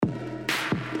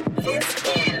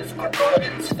This is a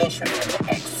Gordon's Fisherman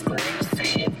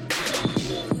exclusive.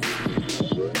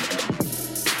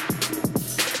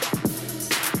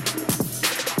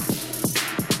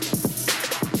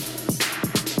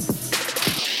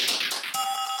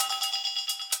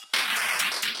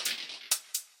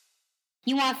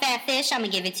 You want fat fish? I'm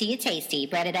gonna give it to you tasty.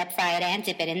 Bread it up, fry it, and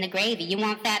dip it in the gravy. You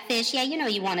want fat fish? Yeah, you know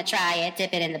you want to try it.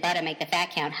 Dip it in the butter, make the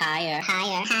fat count higher.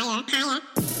 Higher, higher, higher.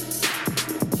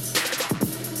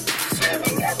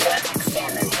 Serving Atlantic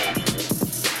salmon ready.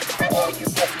 For all you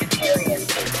pescatarians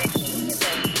in the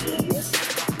heathens.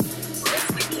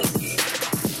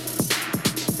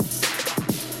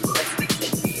 Crispy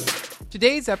Kiki.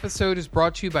 Today's episode is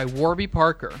brought to you by Warby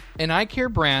Parker, an eye care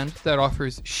brand that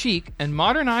offers chic and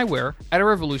modern eyewear at a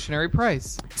revolutionary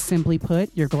price. Simply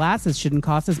put, your glasses shouldn't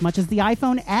cost as much as the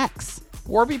iPhone X.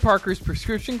 Warby Parker's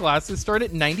prescription glasses start at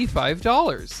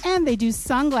 $95. And they do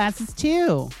sunglasses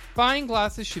too. Buying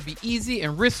glasses should be easy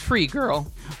and risk-free, girl.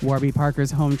 Warby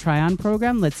Parker's home try-on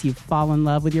program lets you fall in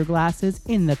love with your glasses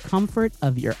in the comfort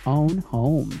of your own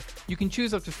home. You can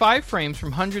choose up to 5 frames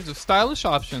from hundreds of stylish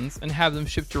options and have them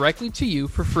shipped directly to you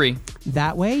for free.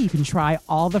 That way, you can try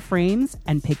all the frames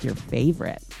and pick your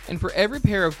favorite. And for every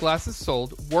pair of glasses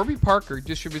sold, Warby Parker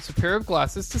distributes a pair of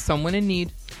glasses to someone in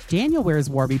need. Daniel wears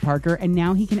Warby Parker, and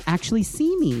now he can actually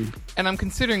see me. And I'm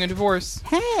considering a divorce.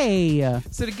 Hey!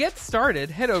 So to get started,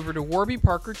 head over to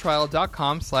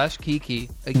warbyparkertrial.com/Kiki.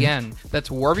 Again, that's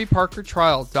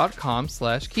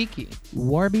warbyparkertrial.com/Kiki.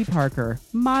 Warby Parker.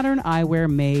 Modern eyewear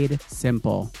made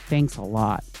simple. Thanks a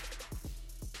lot.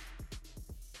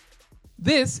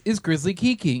 This is Grizzly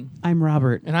Kiki. I'm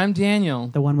Robert, And I'm Daniel.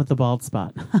 the one with the bald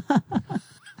spot.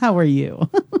 How are you?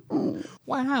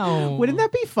 Wow. Wouldn't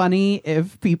that be funny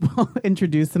if people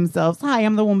introduce themselves? Hi,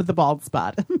 I'm the one with the bald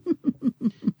spot.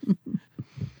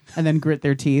 And then grit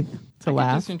their teeth to I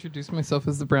laugh. just introduced myself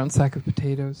as the brown sack of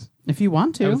potatoes. If you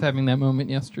want I to. was having that moment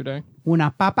yesterday.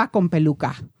 Una papa con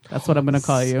peluca. That's what I'm going to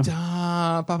call you.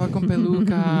 Stop, Papa con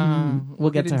peluca. We'll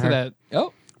get to into her. that.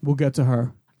 Oh, We'll get to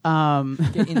her.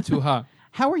 get into her.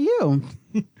 How are you?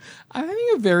 I'm having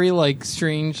a very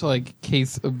strange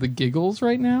case of the giggles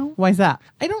right now. Why's that?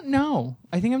 I don't know.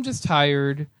 I think I'm just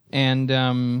tired, and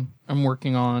I'm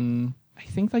working on I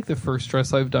think the first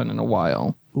dress I've done in a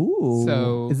while. Ooh.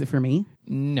 So- is it for me?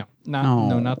 No,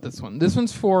 Oh. not this one. This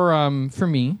one's for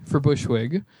me, for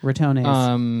Bushwig.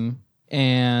 Ratones.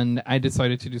 And I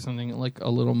decided to do something a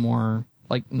little more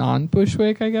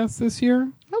non-Bushwig, I guess, this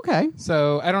year. Okay.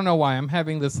 So I don't know why I'm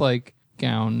having this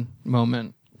gown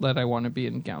moment that I want to be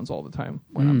in gowns all the time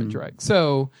when I'm in drag.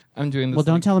 So I'm doing this. Well,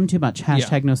 don't tell them too much.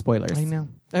 Hashtag no spoilers. I know.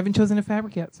 I haven't chosen a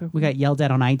fabric yet, so We got yelled at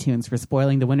on iTunes for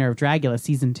spoiling the winner of Dragula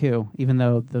Season 2, even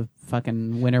though the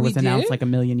fucking winner was We announced did? a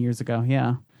million years ago.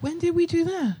 Yeah. when did we do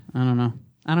that? I don't know.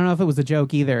 I don't know if it was a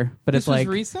joke either, but This it's was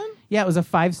recent. yeah, it was a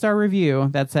 5-star review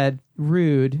that said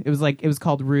rude. It was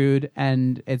called Rude,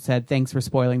 and it said thanks for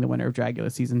spoiling the winner of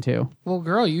Dragula Season 2. Well,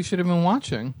 girl, you should have been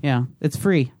watching. Yeah, it's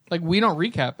free. We don't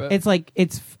recap it.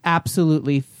 It's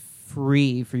absolutely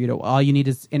free for you to. All you need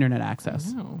is internet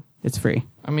access. No. It's free.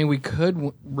 I mean, we could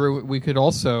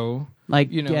also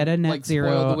Get a net zero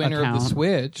spoil the winner account. of the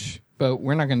Switch, but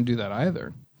we're not going to do that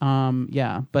either.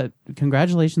 Yeah, but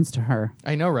congratulations to her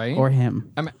I know, right? or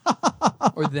him.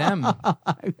 Or them.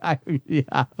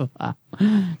 Yeah,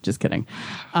 just kidding.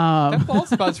 That bald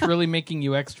spot's really making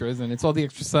you extra, isn't it? It's all the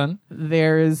extra sun.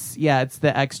 It's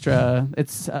the extra.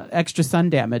 It's extra sun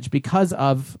damage because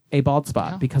of a bald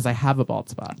spot. Yeah. Because I have a bald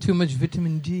spot. Too much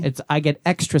vitamin D. I get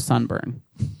extra sunburn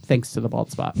thanks to the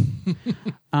bald spot.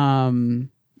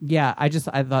 Yeah, I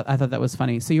thought that was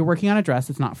funny. So you're working on a dress.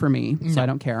 It's not for me, so I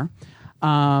don't care.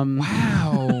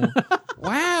 Wow.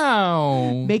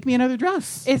 Wow. Make me another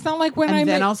dress. It's not like when and I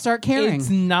then make, I'll start caring. It's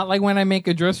not like when I make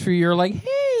a dress for you, you're like,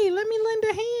 hey, let me lend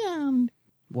a hand.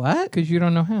 What? Because you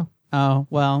don't know how. Oh,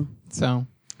 well, So,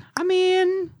 I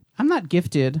mean, I'm not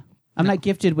gifted. I'm not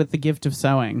gifted with the gift of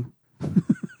sewing.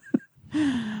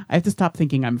 I have to stop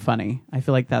thinking I'm funny. I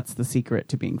feel like that's the secret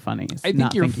to being funny. is I think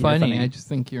not you're thinking funny. I just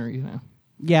think you're,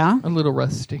 Yeah? a little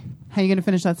rusty. How are you going to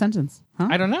finish that sentence? Huh?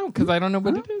 I don't know, because I don't know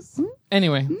what it is.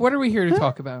 Anyway, what are we here to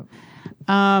talk about?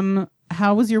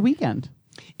 How was your weekend?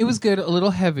 It was good, a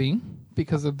little heavy,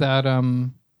 because of that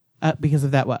Because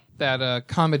of that what? that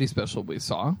comedy special we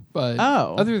saw. But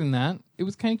Oh. other than that, it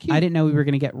was kind of cute. I didn't know we were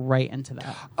going to get right into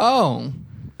that. Oh,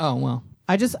 well.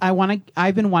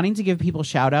 I've been wanting to give people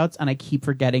shout outs and I keep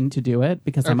forgetting to do it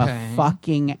because I'm Okay. a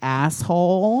fucking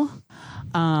asshole.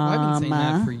 I've been saying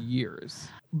that for years.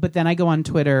 But then I go on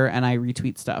Twitter and I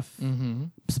retweet stuff. Mm-hmm.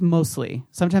 Mostly.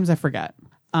 Sometimes I forget.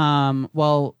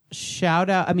 Well, shout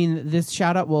out. I mean, this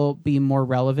shout out will be more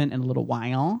relevant in a little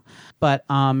while, but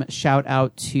shout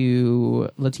out to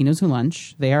Latinos Who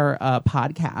Lunch. They are a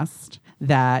podcast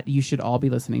that you should all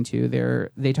be listening to.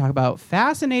 They talk about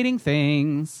fascinating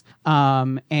things.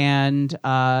 And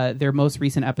their most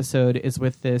recent episode is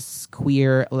with this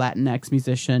queer Latinx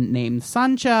musician named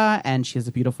Sancha, and she has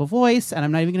a beautiful voice. And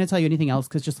I'm not even going to tell you anything else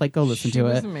because just like go listen to She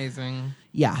was it. amazing.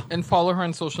 Yeah. And follow her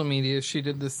on social media. She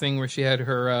did this thing where she had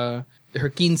her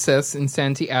quinces in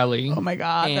Santee Alley. Oh my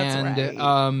God, and, that's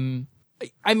right.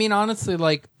 I mean, honestly,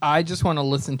 like, I just want to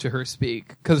listen to her speak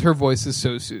because her voice is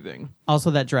so soothing.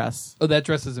 Also, that dress. Oh, that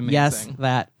dress is amazing. Yes,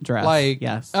 that dress. Like,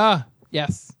 yes.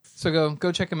 Yes. So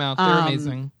go check them out. They're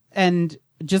amazing. And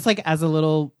just like as a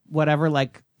little whatever,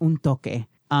 like un toque.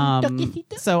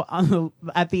 So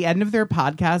at the end of their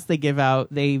podcast,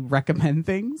 they recommend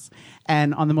things.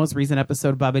 And on the most recent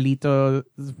episode, Babelito's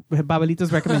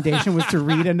recommendation was to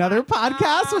read another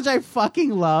podcast, which I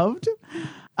fucking loved.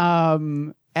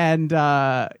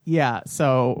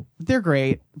 So they're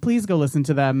great. Please go listen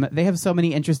to them. They have so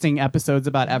many interesting episodes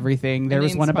about everything. There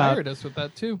was one about inspired us with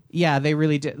that too. Yeah, they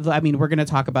really did. I mean, we're going to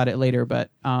talk about it later,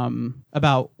 but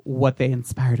about what they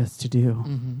inspired us to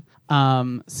do.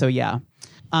 So yeah.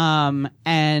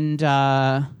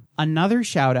 Another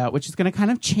shout out, which is going to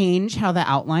kind of change how the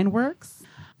outline works.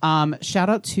 Shout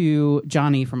out to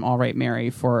Johnny from All Right Mary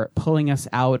for pulling us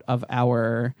out of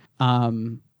our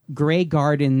Grey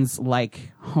Gardens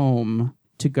like home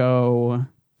to go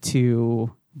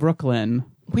to Brooklyn.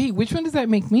 Wait, which one does that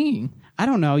make me? I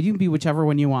don't know. You can be whichever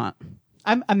one you want.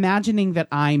 I'm imagining that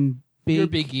I'm big. You're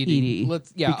Big Edie.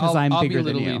 Because I'm I'll bigger be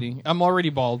little than you. Edie. I'm already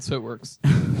bald, so it works.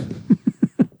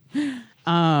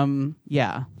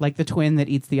 Yeah, like the twin that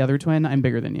eats the other twin. I'm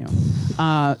bigger than you.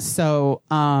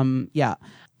 Yeah.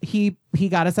 He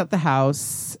got us at the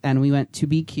house, and we went to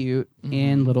Be Cute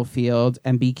in Littlefield,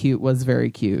 and Be Cute was very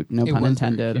cute. No It pun was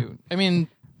intended. very cute. I mean,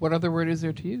 what other word is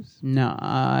there to use? No,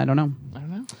 I don't know. I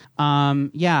don't know.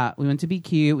 Yeah, we went to Be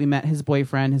Cute. We met his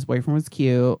boyfriend. His boyfriend was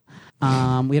cute. We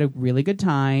had a really good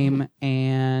time,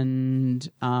 and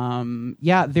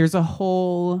yeah, there's like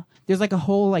a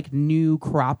whole like new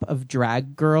crop of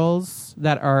drag girls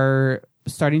that are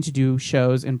starting to do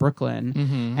shows in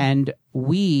Brooklyn, and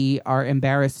we are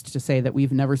embarrassed to say that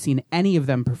we've never seen any of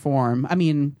them perform. I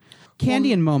mean,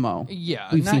 Candy and Momo, Yeah,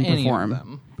 we've not seen any perform. of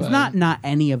them. It's but- not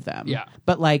any of them. Yeah.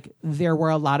 But like there were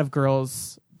a lot of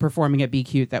girls performing at Be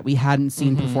Cute that we hadn't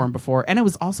seen perform before. And it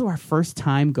was also our first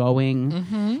time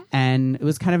going. And it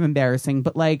was kind of embarrassing.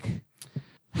 But like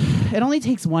it only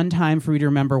takes one time for me to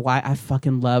remember why I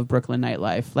fucking love Brooklyn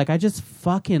nightlife. Like I just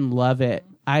fucking love it.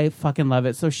 I fucking love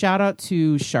it. So shout out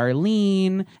to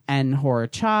Charlene and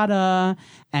Horchata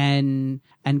and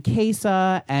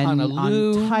Kesa and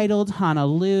Honolulu. Untitled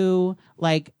Honolulu.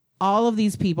 Like all of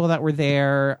these people that were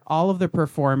there, all of the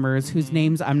performers whose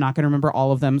names I'm not going to remember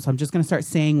all of them, so I'm just going to start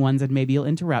saying ones and maybe you'll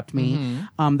interrupt me.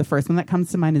 The first one that comes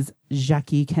to mind is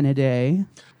Jackie Kennedy.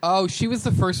 Oh, she was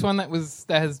the first one that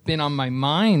has been on my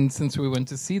mind since we went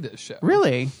to see this show.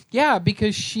 Really? Yeah,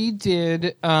 because she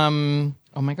did. Oh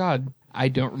my God, I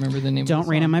don't remember the name. Don't of the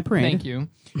Rain song. on My Parade. Thank you.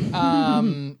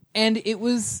 And it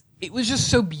was just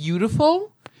so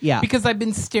beautiful. Yeah. Because I've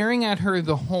been staring at her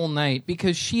the whole night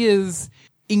because she is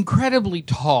incredibly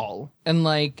tall and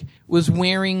like was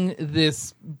wearing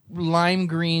this lime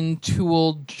green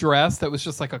tulle dress that was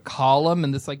just like a column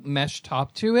and this like mesh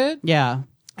top to it. Yeah.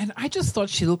 And I just thought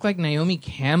she looked like Naomi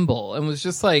Campbell and was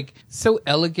just like so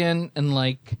elegant and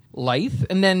like lithe.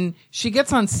 And then she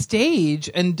gets on stage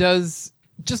and does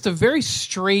just a very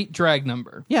straight drag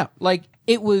number. Yeah. Like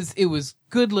it was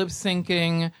good lip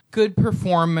syncing, good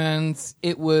performance.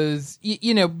 It was,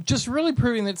 just really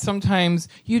proving that sometimes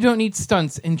you don't need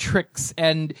stunts and tricks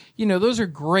and, those are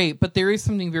great, but there is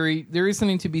something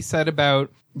to be said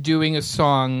about doing a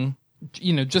song,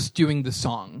 just doing the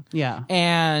song. Yeah.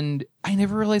 And I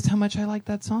never realized how much I liked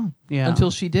that song until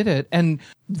she did it. And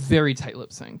very tight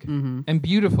lip sync and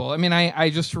beautiful. I mean, I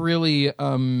just really,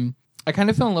 I kind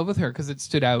of fell in love with her because it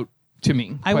stood out to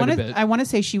me quite a bit. I want to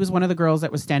say she was one of the girls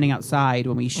that was standing outside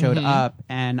when we showed up,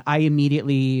 and I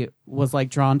immediately was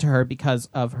like drawn to her because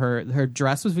of her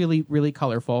dress was really, really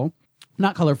colorful.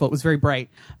 Not colorful, it was very bright.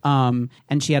 And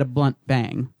she had a blunt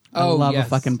bang. I love a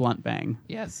fucking blunt bang.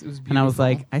 Yes, it was beautiful. And I was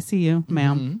like, I see you,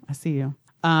 ma'am. I see you.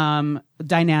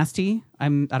 Dynasty. I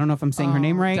don't know if I'm saying her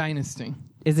name right. Dynasty.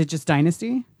 Is it just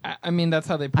Dynasty? I mean, that's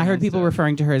how they I pronounce heard people it.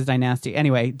 referring to her as Dynasty.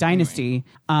 Anyway, Dynasty.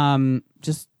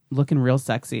 Just looking real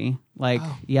sexy. Like,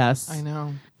 yes. I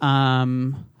know.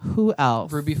 Who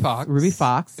else? Ruby Fox. Ruby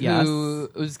Fox, yes. Who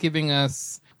was giving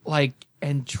us like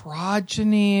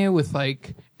androgyny with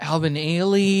like Alvin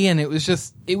Ailey, and it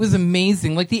was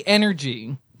amazing. Like the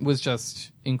energy was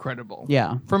just incredible.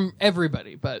 Yeah. From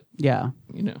everybody, but Yeah.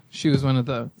 she was one of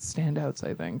the standouts,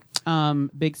 I think.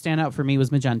 Big standout for me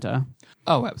was Magenta.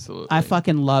 Oh, absolutely. I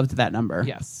fucking loved that number.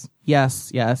 Yes.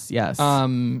 Yes.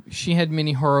 She had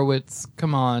Minnie Horowitz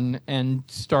come on and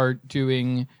start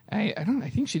doing. I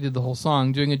think she did the whole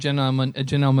song, doing a Janelle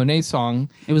Monáe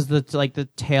song. It was the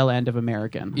tail end of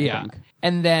American. I think,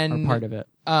 and then or part of it.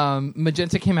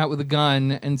 Magenta came out with a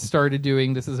gun and started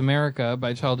doing "This Is America"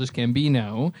 by Childish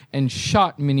Gambino and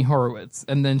shot Minnie Horowitz,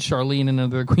 and then Charlene and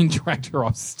another queen dragged her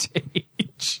off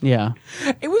stage. Yeah,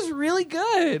 it was really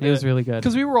good. It was really good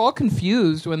because we were all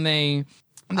confused when they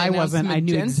I wasn't.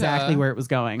 Magenta, I knew exactly where it was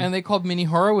going. And they called Minnie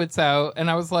Horowitz out, and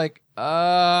I was like,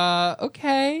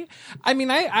 okay. I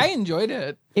mean, I enjoyed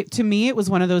it. To me, it was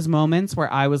one of those moments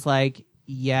where I was like,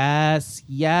 yes.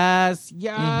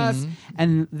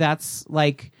 And that's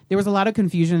like, there was a lot of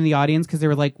confusion in the audience because they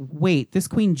were like, wait, this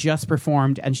queen just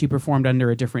performed and she performed under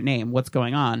a different name. What's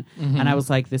going on? And I was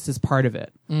like, this is part of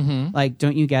it. Like,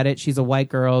 don't you get it? She's a white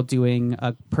girl doing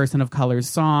a person of color's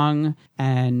song.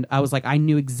 And I was like, I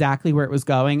knew exactly where it was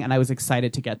going and I was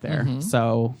excited to get there.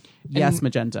 So yes,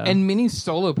 Magenta. And Minnie's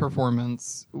solo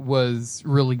performance was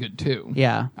really good too.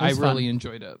 Yeah. I really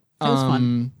enjoyed it. It was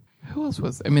fun. Who else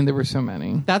was? I mean, there were so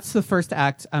many. That's the first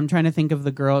act. I'm trying to think of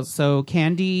the girls. So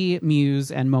Candy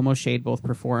Muse and Momo Shade both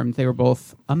performed. They were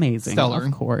both amazing, stellar,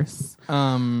 of course.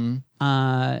 And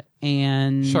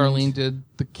Charlene did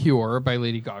 "The Cure" by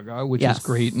Lady Gaga, which is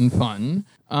great and fun.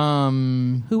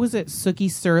 Who was it?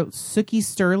 Sookie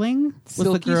Sterling was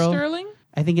the girl. Sterling?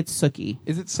 I think it's Sookie.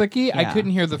 Is it Sookie? Yeah. I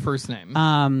couldn't hear the first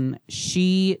name.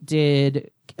 She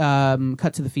did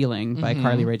Cut to the Feeling by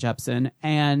Carly Rae Jepsen,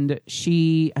 and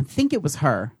I think it was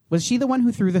her. Was she the one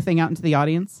who threw the thing out into the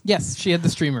audience? Yes, she had the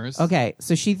streamers. Okay,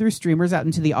 so she threw streamers out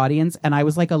into the audience, and I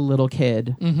was like a little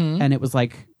kid, and it was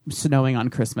like snowing on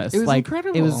Christmas. It was like,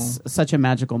 incredible. It was such a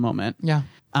magical moment. Yeah.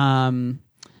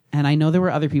 And I know there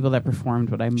were other people that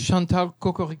performed, but I'm... Chantal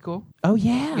Cocorico. Oh,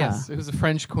 yeah. Yes, it was a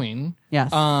French queen.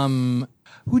 Yes.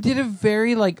 Who did a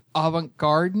very, like,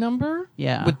 avant-garde number.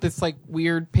 Yeah. With this, like,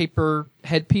 weird paper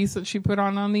headpiece that she put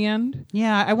on the end.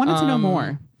 Yeah, I wanted to know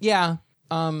more. Yeah.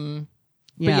 But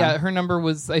yeah, her number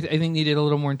was, I think, needed a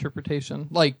little more interpretation.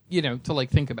 Like, to,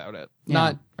 like, think about it. Yeah.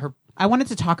 Not her... I wanted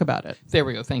to talk about it. There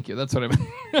we go. Thank you. That's what I meant.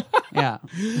 Yeah.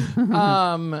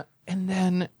 And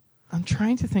then... I'm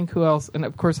trying to think who else, and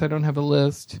of course I don't have a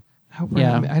list.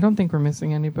 Yeah. I don't think we're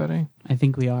missing anybody. I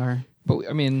think we are. But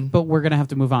I mean, but we're gonna have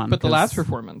to move on. But the last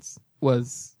performance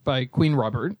was by Queen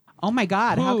Robert. Oh my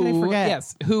God! How can I forget?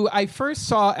 Yes, who I first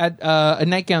saw at a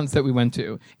Nightgowns that we went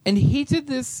to, and he did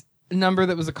this number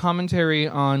that was a commentary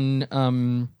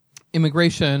on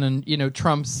immigration and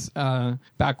Trump's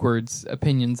backwards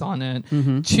opinions on it,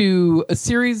 to a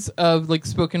series of like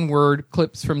spoken word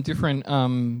clips from different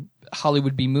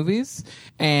Hollywood B movies,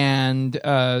 and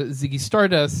Ziggy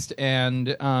Stardust,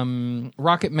 and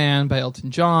Rocket Man by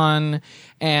Elton John,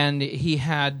 and he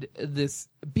had this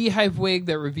beehive wig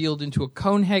that revealed into a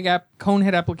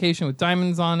conehead application with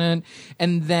diamonds on it,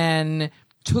 and then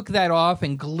took that off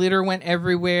and glitter went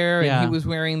everywhere, and he was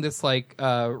wearing this like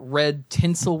red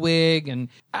tinsel wig, and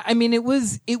I mean it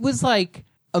was like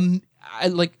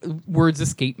words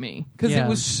escape me because it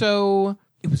was so.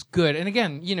 It was good. And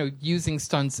again, using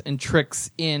stunts and tricks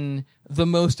in the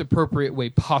most appropriate way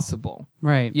possible.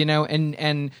 Right.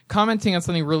 And commenting on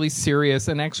something really serious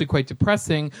and actually quite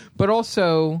depressing, but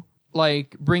also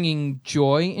like bringing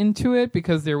joy into it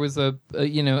because there was a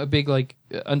big like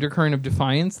undercurrent of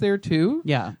defiance there too.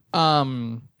 Yeah.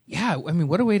 Yeah, I mean,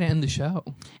 what a way to end the show.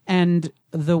 And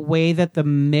the way that the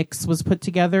mix was put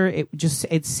together,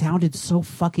 it sounded so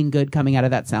fucking good coming out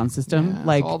of that sound system. Yeah,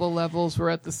 like all the levels were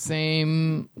at the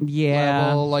same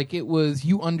level. Like it was,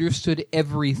 you understood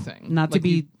everything. Not to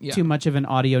be too much of an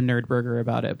audio nerdburger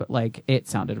about it, but like it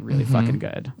sounded really fucking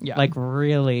good. Yeah. Like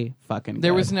really fucking good.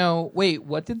 There was no, wait,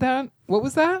 what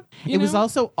was that? It was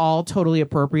also all totally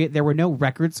appropriate. There were no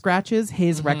record scratches.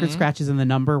 His record scratches in the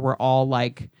number were all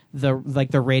like the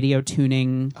radio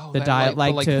tuning, the dial,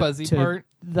 like to fuzzy part,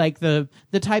 like the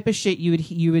type of shit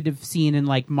you would have seen in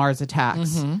like Mars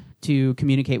Attacks to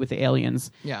communicate with the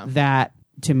aliens. Yeah, that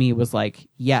to me was like,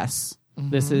 yes,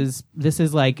 this is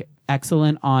like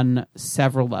excellent on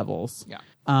several levels. Yeah.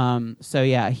 So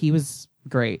yeah, he was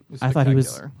great. I thought he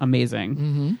was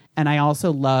amazing. And I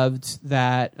also loved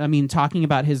that. I mean, talking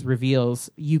about his reveals,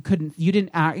 you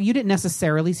didn't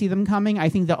necessarily see them coming. I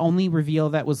think the only reveal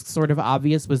that was sort of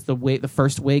obvious was the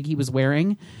first wig he was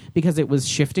wearing because it was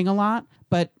shifting a lot.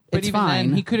 But But it's even fine.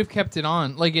 then, he could have kept it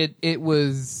on. Like it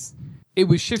was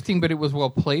shifting, but it was well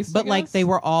placed. But I like guess. they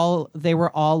were all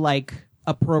like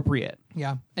appropriate.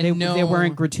 Yeah, They, and they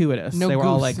weren't gratuitous. No they were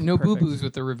all goofs, like no boo perfect. boos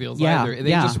with the reveals Yeah, either.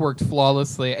 They yeah. just worked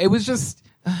flawlessly. It was just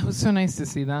it was so nice to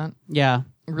see that. Yeah.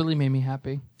 It really made me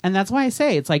happy. And that's why I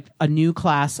say it's like a new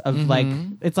class of like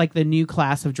it's like the new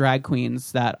class of drag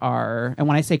queens that are, and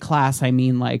when I say class I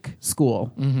mean like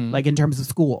school, like in terms of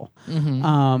school.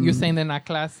 You're saying they're not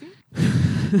classy?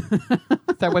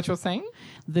 Is that what you're saying?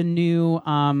 The new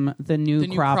The new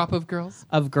crop crop of girls.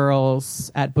 of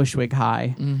girls at Bushwick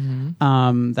High.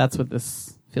 That's what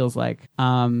this feels like.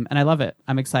 And I love it.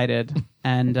 I'm excited.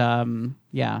 And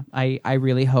yeah, I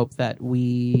really hope that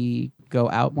we go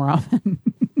out more often.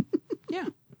 Yeah.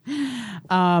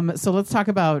 So let's talk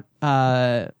about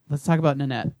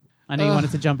Nanette. I know you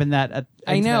wanted to jump in that.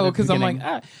 I into that know at the because I'm like,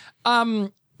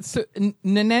 beginning. so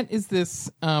Nanette is this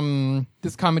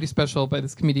this comedy special by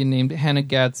this comedian named Hannah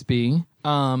Gadsby.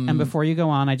 And before you go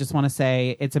on, I just want to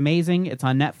say it's amazing. It's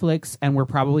on Netflix, and we're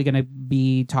probably going to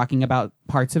be talking about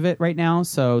parts of it right now.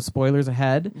 So spoilers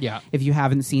ahead. Yeah. If you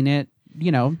haven't seen it,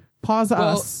 pause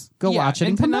us, go watch it,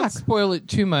 and to come not back. spoil it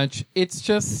too much.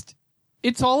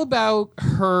 It's all about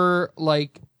her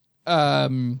like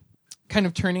kind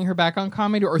of turning her back on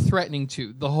comedy or threatening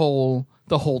to the whole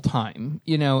time,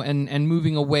 and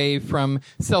moving away from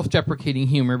self-deprecating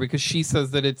humor because she says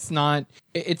that it's not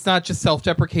just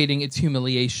self-deprecating, it's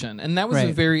humiliation. And that was a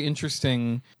Right. very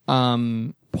interesting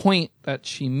point that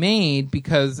she made,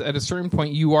 because at a certain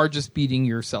point you are just beating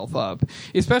yourself up,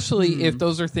 especially if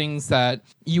those are things that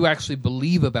you actually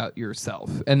believe about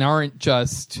yourself and aren't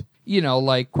just,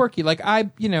 like quirky. Like I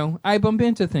bump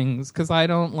into things because I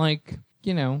don't like,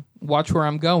 watch where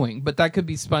I'm going, but that could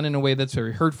be spun in a way that's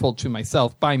very hurtful to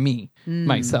myself by me,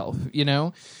 myself,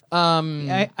 What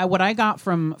I got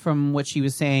from what she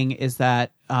was saying is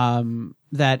that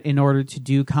that in order to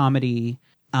do comedy,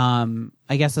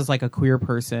 I guess as like a queer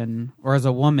person or as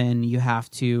a woman, you have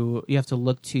to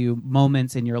look to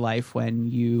moments in your life when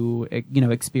you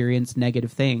experience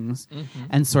negative things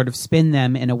and sort of spin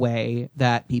them in a way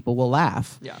that people will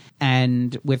laugh. Yeah.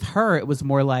 And with her, it was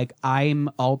more like I'm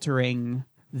altering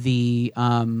the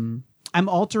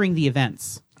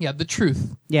events. Yeah, the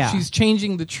truth. Yeah. She's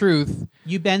changing the truth.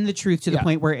 You bend the truth to the Yeah.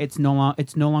 point where it's no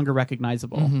longer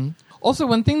recognizable. Also,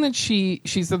 one thing that she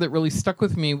said that really stuck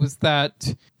with me was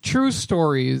that true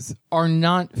stories are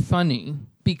not funny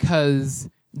because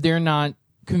they're not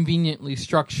conveniently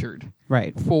structured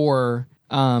Right. for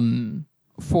a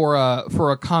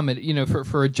comedy,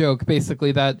 for a joke,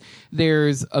 basically, that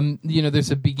there's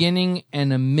a beginning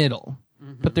and a middle.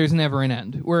 But there's never an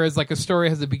end. Whereas like a story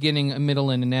has a beginning, a middle,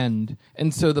 and an end.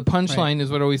 And so the punchline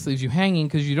is what always leaves you hanging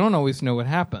because you don't always know what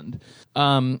happened.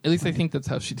 At least I think that's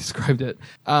how she described it.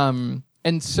 And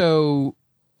so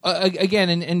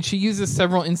again, and she uses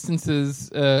several instances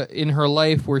in her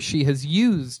life where she has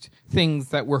used things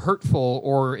that were hurtful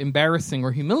or embarrassing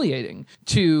or humiliating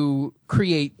to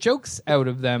create jokes out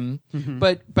of them.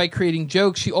 But by creating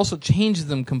jokes, she also changes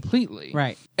them completely.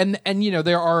 Right. And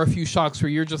there are a few shocks where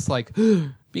you're just like,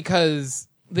 because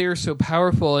they're so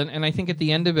powerful. And I think at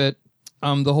the end of it,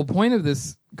 the whole point of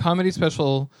this comedy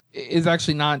special is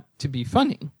actually not to be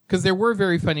funny, because there were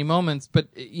very funny moments, but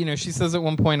she says at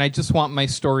one point, I just want my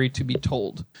story to be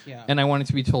told. Yeah. And I want it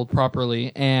to be told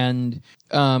properly. And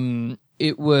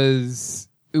it was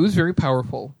very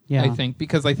powerful. Yeah. I think,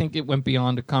 because I think it went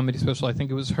beyond a comedy special. I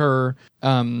think it was her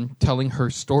telling her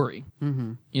story,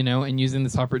 and using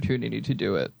this opportunity to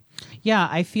do it. Yeah,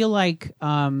 I feel like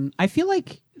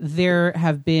there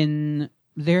have been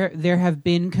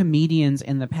comedians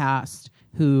in the past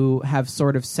who have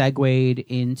sort of segued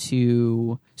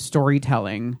into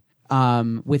storytelling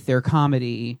with their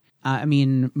comedy. I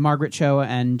mean, Margaret Cho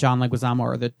and John Leguizamo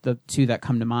are the two that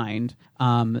come to mind.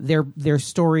 Their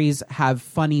stories have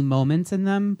funny moments in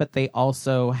them, but they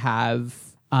also have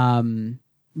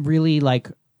really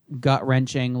like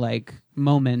gut-wrenching like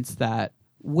moments that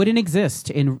wouldn't exist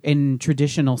in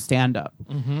traditional stand-up.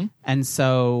 And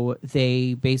so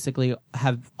they basically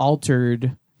have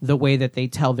altered the way that they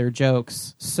tell their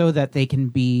jokes so that they can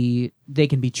be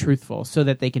truthful, so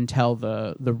that they can tell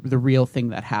the real thing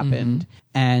that happened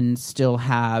and still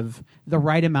have the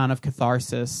right amount of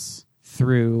catharsis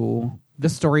through the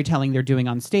storytelling they're doing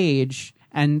on stage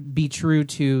and be true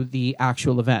to the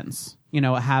actual events.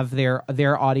 Have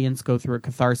their audience go through a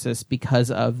catharsis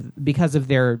because of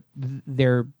their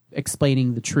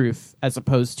explaining the truth as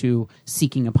opposed to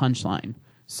seeking a punchline.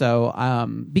 So,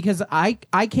 because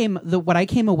what I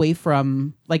came away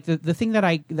from, like the thing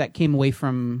that came away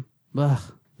from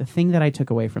the thing that I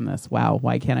took away from this, wow,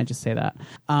 why can't I just say that?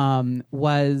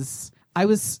 Was I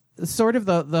was sort of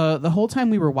the whole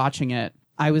time we were watching it,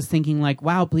 I was thinking like,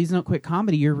 wow, Please Don't Quit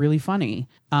Comedy, you're really funny.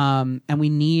 And we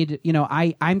need,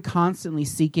 I'm constantly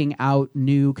seeking out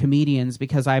new comedians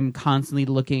because I'm constantly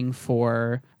looking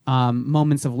for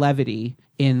moments of levity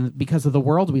because of the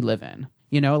world we live in.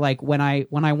 Like when I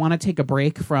want to take a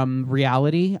break from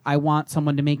reality, I want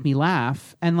someone to make me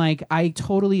laugh. And like, I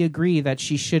totally agree that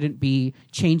she shouldn't be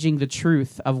changing the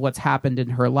truth of what's happened in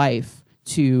her life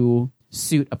to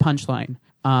suit a punchline.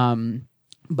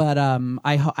 But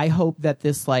I hope that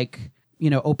this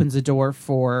opens a door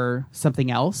for something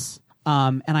else.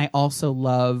 And I also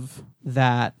love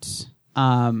that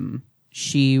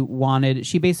she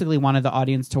basically wanted the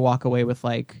audience to walk away with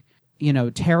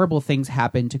terrible things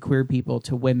happen to queer people,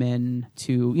 to women,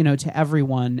 to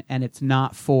everyone, and it's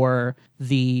not for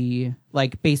the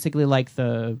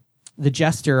the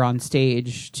jester on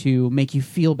stage to make you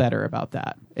feel better about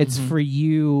that. It's for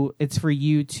you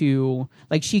to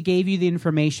she gave you the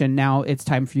information. Now it's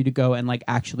time for you to go and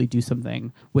actually do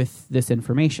something with this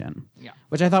information. Yeah.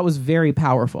 Which I thought was very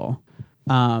powerful.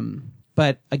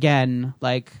 But again,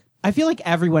 I feel like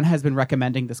everyone has been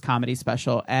recommending this comedy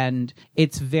special, and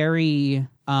it's very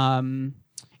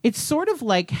it's sort of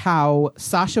like how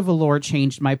Sasha Velour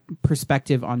changed my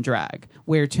perspective on drag,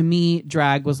 where to me,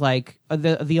 drag was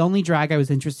the only drag I was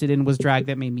interested in was drag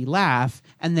that made me laugh.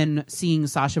 And then seeing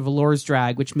Sasha Velour's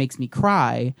drag, which makes me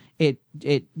cry, it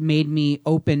made me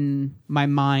open my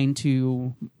mind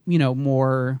to,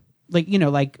 more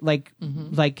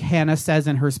like Hannah says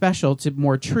in her special, to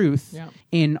more truth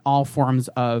in all forms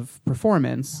of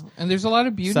performance. And there's a lot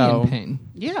of beauty in pain.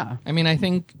 Yeah. I mean, I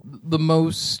think the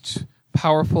most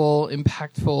powerful,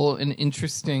 impactful, and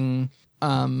interesting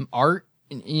art,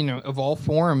 of all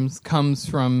forms comes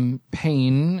from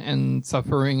pain and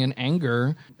suffering and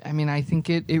anger. I mean, I think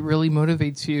it really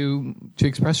motivates you to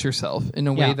express yourself in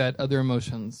a way that other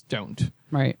emotions don't.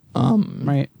 Right.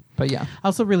 Right. But yeah. I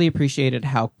also really appreciated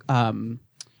how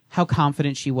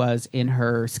confident she was in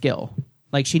her skill.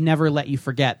 She never let you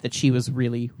forget that she was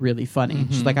really, really funny.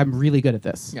 Mm-hmm. She's like, I'm really good at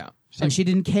this. Yeah. And she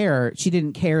didn't care. She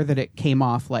didn't care that it came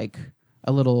off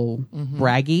a little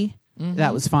braggy. Mm-hmm.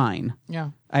 That was fine. Yeah.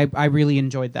 I really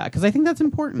enjoyed that because I think that's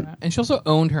important. Yeah. And she also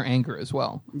owned her anger as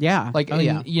well. Yeah.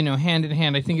 Hand in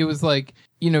hand. I think it was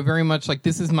very much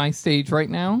this is my stage right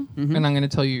now, and I'm going to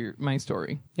tell you my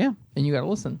story. Yeah. And you got to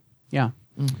listen. Yeah.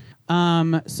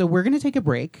 So we're going to take a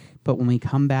break, but when we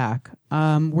come back,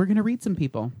 we're going to read some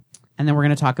people, and then we're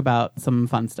going to talk about some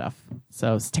fun stuff.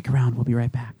 So stick around. We'll be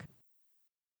right back.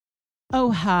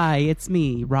 Oh, hi, it's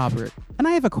me, Robert, and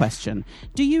I have a question.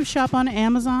 Do you shop on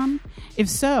Amazon? If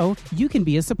so, you can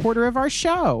be a supporter of our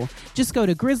show. Just go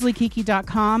to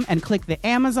grizzlykiki.com and click the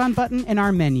Amazon button in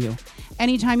our menu.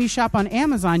 Anytime you shop on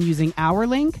Amazon using our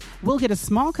link, we'll get a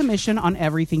small commission on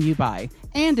everything you buy.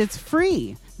 And it's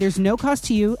free. There's no cost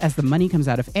to you as the money comes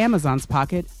out of Amazon's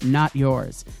pocket, not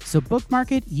yours. So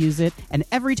bookmark it, use it, and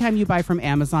every time you buy from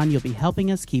Amazon, you'll be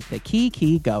helping us keep the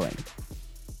key going.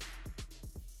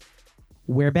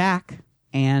 We're back,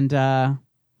 and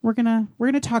we're gonna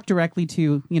talk directly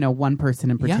to one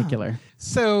person in particular. Yeah.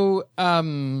 So,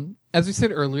 as we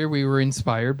said earlier, we were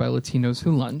inspired by Latinos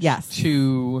Who Lunch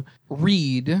to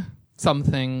read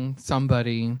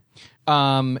somebody.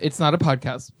 It's not a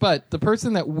podcast, but the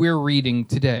person that we're reading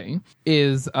today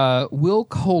is Will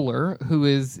Kohler, who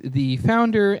is the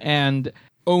founder and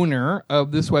owner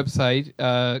of this website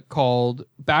called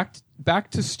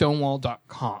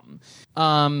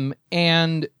backtostonewall.com.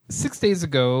 And 6 days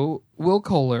ago, Will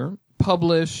Kohler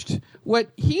published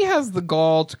what he has the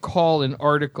gall to call an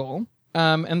article.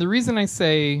 And the reason I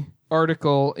say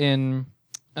article in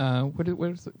what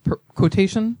is it?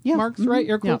 Quotation marks, right?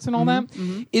 Air quotes and all that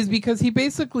is because he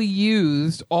basically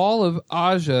used all of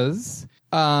Aja's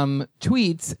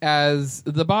tweets as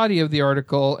the body of the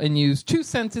article and used 2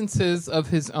 sentences of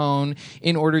his own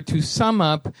in order to sum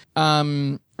up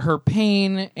her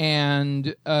pain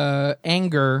and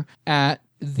anger at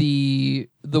the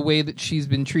way that she's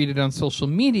been treated on social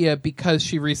media, because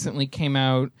she recently came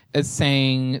out as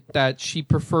saying that she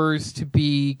prefers to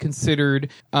be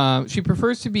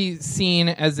seen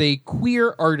as a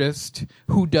queer artist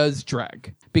who does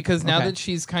drag. Because now that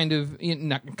she's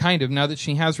now that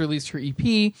she has released her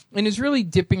EP and is really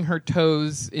dipping her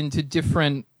toes into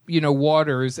different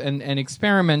waters and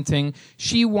experimenting,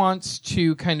 she wants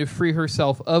to kind of free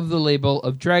herself of the label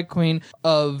of drag queen,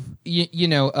 of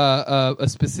a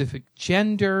specific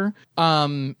gender,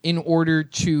 in order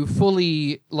to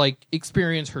fully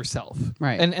experience herself.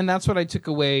 Right. And that's what I took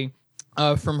away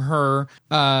from her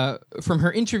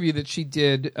interview that she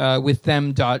did with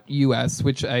them.us,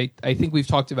 which I think we've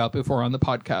talked about before on the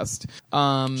podcast.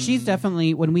 She's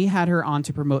definitely, when we had her on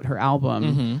to promote her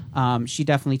album, she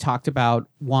definitely talked about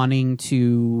wanting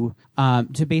to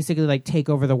basically like take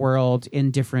over the world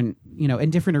in different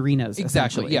arenas.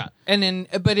 Exactly. essentially. Yeah. And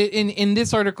in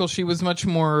this article, she was much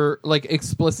more like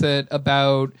explicit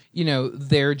about,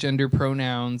 their gender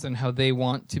pronouns and how they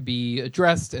want to be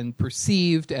addressed and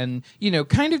perceived, and,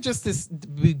 kind of just this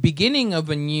beginning of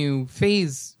a new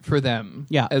phase for them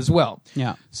as well.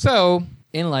 Yeah. So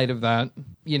in light of that,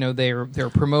 they're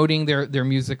promoting their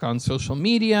music on social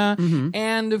media.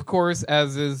 And of course,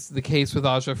 as is the case with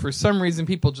Aja, for some reason,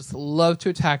 people just love to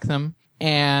attack them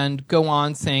and go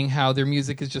on saying how their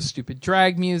music is just stupid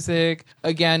drag music,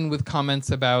 again with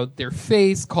comments about their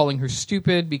face, calling her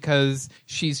stupid because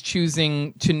she's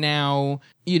choosing to now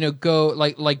go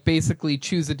like basically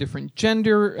choose a different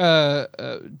gender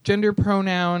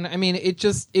pronoun. I mean, it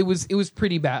was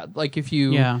pretty bad, like if you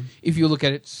look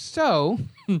at it. So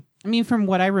I mean, from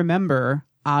what I remember,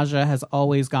 Aja has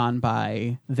always gone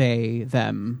by they,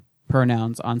 them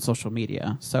pronouns on social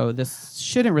media, so this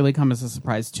shouldn't really come as a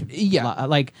surprise to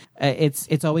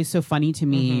it's always so funny to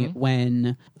me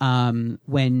when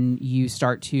you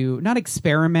start to not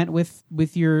experiment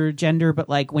with your gender, but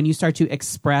like when you start to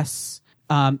express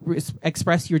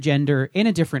your gender in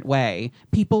a different way,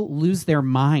 people lose their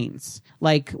minds.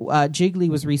 Like Jiggly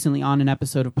was recently on an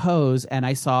episode of Pose, and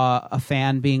I saw a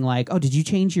fan being like, "Oh, did you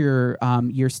change your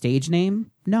stage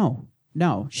name?" No,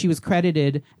 she was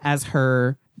credited as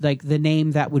her, like, the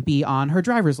name that would be on her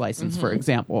driver's license, for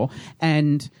example.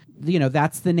 And,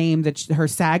 that's the name that her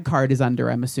SAG card is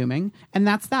under, I'm assuming. And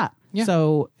that's that. Yeah.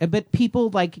 So, but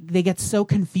people, like, they get so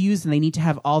confused and they need to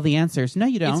have all the answers. No,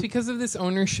 you don't. It's because of this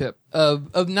ownership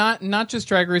of not just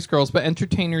Drag Race girls, but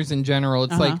entertainers in general.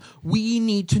 It's like, we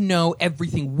need to know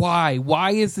everything. Why?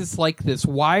 Why is this like this?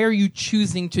 Why are you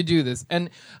choosing to do this? And,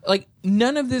 like,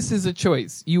 none of this is a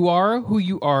choice. You are who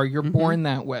you are. You're born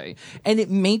that way. And it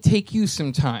may take you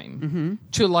some time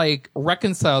to, like,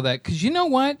 reconcile that. Because you know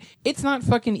what? It's not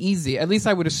fucking easy. At least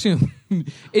I would assume.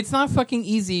 It's not fucking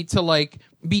easy to, like,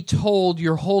 be told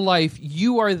your whole life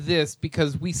you are this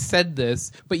because we said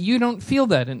this, but you don't feel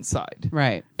that inside.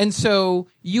 Right. And so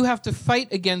you have to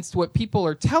fight against what people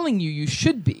are telling you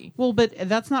should be. Well, but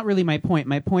that's not really my point.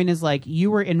 My point is, like, you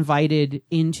were invited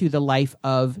into the life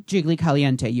of Jiggly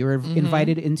Caliente. You were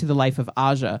invited into the life of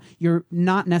Aja. You're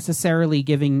not necessarily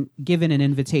given an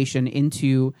invitation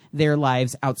into their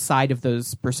lives outside of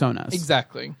those personas.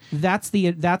 Exactly. That's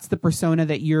the persona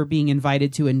that you're being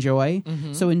invited to enjoy.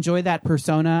 So enjoy that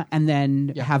persona and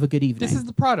then have a good evening. This is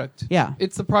the product. Yeah.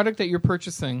 It's the product that you're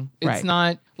purchasing. It's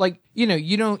not like,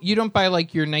 you don't buy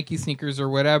like your Nike sneakers or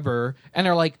whatever and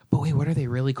are like, but wait, what are they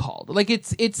really called? Like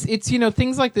it's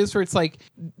things like this where it's like,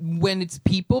 when it's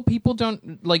people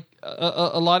don't like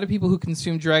a lot of people who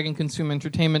consume drag and consume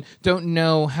entertainment don't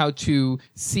know how to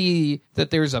see that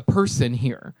there's a person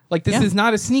here. Like, this is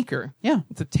not a sneaker. Yeah.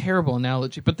 It's a terrible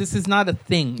analogy, but this is not a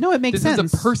thing. No, it makes sense.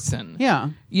 This is a person. Yeah.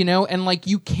 And like,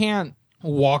 you can't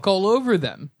walk all over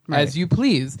them as you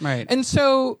please. Right. And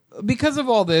so, because of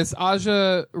all this,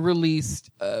 Aja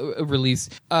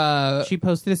she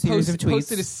posted a series of tweets.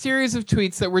 Posted a series of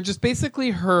tweets that were just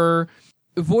basically her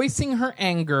voicing her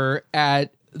anger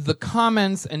at the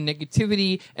comments and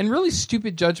negativity and really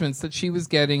stupid judgments that she was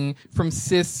getting from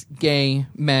cis gay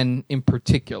men in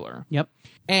particular. Yep.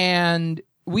 And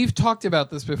we've talked about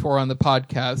this before on the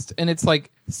podcast, and it's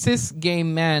like, cis gay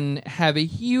men have a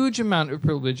huge amount of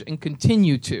privilege and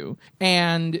continue to.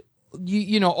 And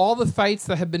all the fights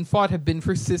that have been fought have been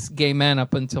for cis gay men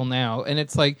up until now. And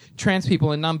it's like, trans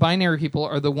people and non-binary people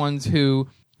are the ones who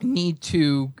need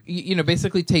to,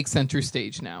 basically take center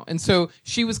stage now. And so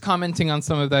she was commenting on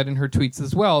some of that in her tweets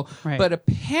as well. Right. But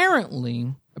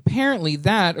apparently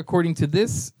that, according to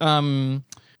this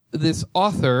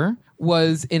author,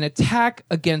 was an attack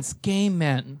against gay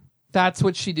men. That's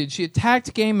what she did. She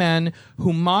attacked gay men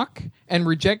who mock and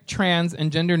reject trans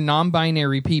and gender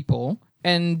non-binary people.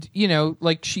 And,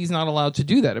 like, she's not allowed to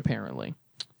do that, apparently.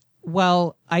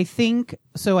 Well, I think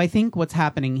what's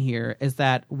happening here is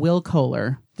that Will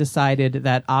Kohler decided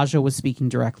that Aja was speaking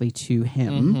directly to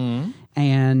him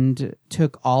and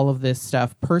took all of this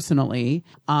stuff personally,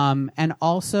 and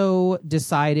also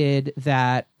decided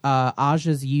that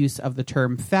Aja's use of the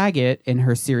term faggot in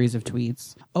her series of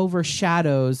tweets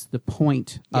overshadows the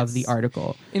point of the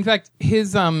article. In fact,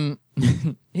 his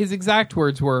exact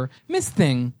words were, "Miss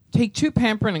Thing, take 2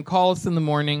 Pamprin and call us in the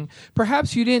morning.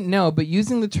 Perhaps you didn't know, but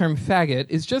using the term faggot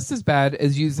is just as bad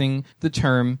as using the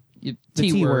term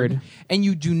T word. and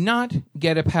you do not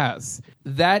get a pass.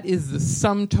 That is the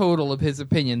sum total of his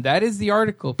opinion. That is the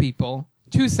article, people.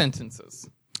 2 sentences.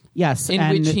 Yes, In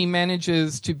and, which he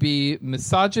manages to be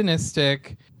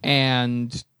misogynistic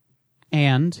and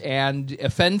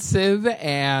offensive,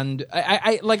 and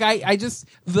I just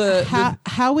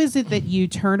how is it that you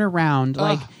turn around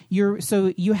like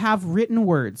you have written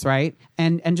words, right?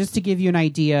 And just to give you an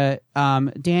idea,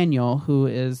 Daniel, who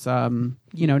is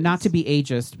not to be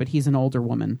ageist, but he's an older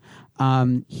woman.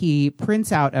 He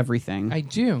prints out everything. I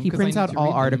do. He 'cause prints I need out to all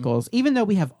read them. articles, even though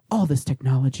we have all this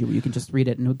technology where you can just read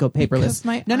it and go paperless. Because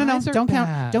my no, eyes are don't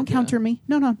bad. don't counter me.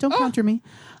 No, don't counter me.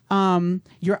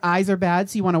 Your eyes are bad,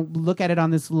 so you want to look at it on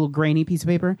this little grainy piece of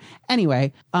paper.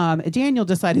 Anyway, Daniel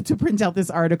decided to print out this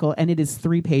article, and it is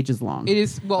 3 pages long. It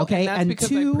is okay, and that's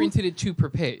because I printed it 2 per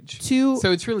page.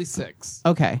 So it's really 6.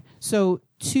 Okay, so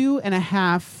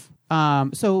 2.5.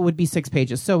 So it would be 6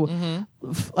 pages. So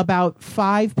about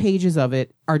 5 pages of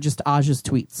it are just Aja's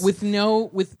tweets with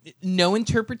no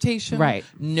interpretation, right?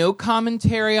 No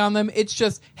commentary on them. It's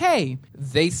just, hey,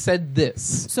 they said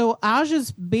this. So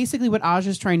basically what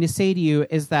Aja's trying to say to you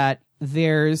is that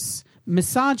there's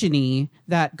misogyny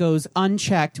that goes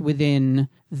unchecked within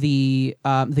the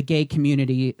gay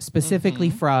community, specifically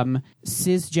from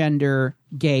cisgender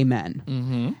gay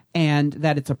men, and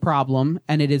that it's a problem,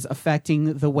 and it is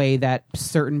affecting the way that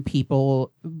certain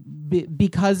people,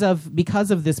 because of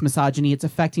this misogyny, it's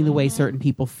affecting the way certain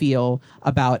people feel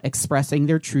about expressing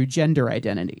their true gender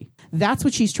identity. That's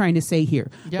what she's trying to say here.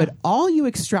 Yeah. But all you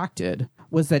extracted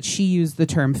was that she used the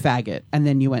term faggot, and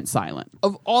then you went silent.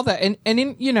 Of all that, and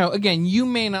in, again, you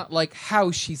may not like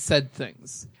how she said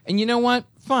things. And you know what?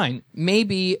 Fine.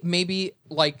 Maybe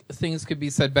like things could be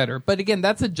said better. But again,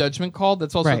 that's a judgment call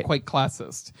that's also Right. quite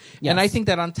classist. Yes. And I think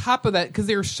that on top of that, because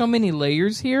there are so many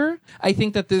layers here, I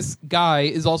think that this guy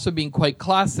is also being quite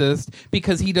classist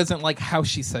because he doesn't like how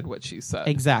she said what she said.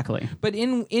 Exactly. But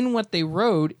in what they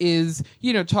wrote is,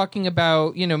 talking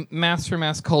about, mass for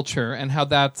mass culture and how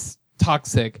that's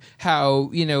toxic, how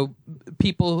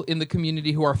people in the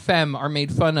community who are femme are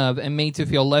made fun of and made to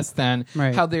feel less than,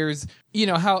 right. How there's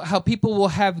how people will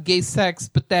have gay sex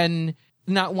but then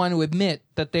not want to admit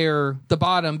that they're the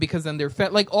bottom because then they're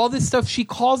fat, like all this stuff she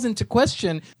calls into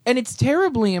question, and it's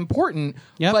terribly important.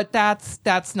 Yep. But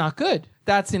that's not good,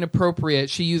 that's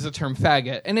inappropriate. She used the term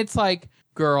faggot, and it's like,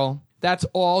 girl, that's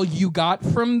all you got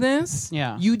from this?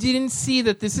 Yeah. You didn't see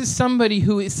that this is somebody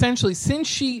who essentially, since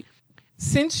she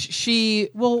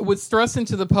was thrust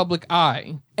into the public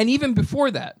eye, and even before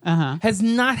that, has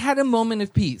not had a moment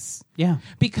of peace. Yeah.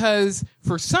 Because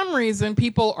for some reason,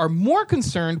 people are more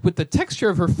concerned with the texture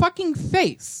of her fucking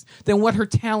face than what her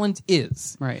talent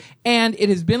is. Right. And it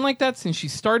has been like that since she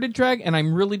started drag, and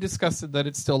I'm really disgusted that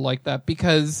it's still like that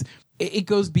because it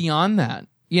goes beyond that.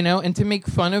 And to make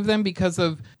fun of them because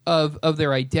of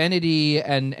their identity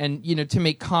and to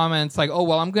make comments like, oh,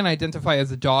 well, I'm going to identify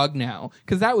as a dog now.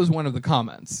 Because that was one of the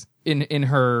comments in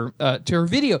her, to her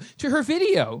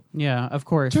video. Yeah, of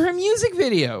course. To her music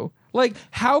video. Like,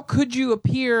 how could you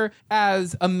appear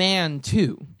as a man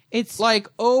too? It's like,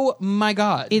 oh my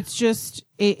God. It's just,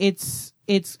 it's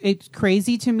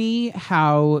crazy to me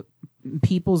how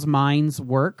people's minds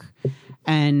work.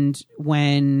 And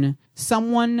when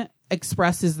someone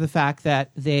expresses the fact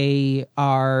that they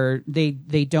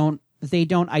don't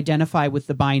identify with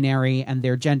the binary and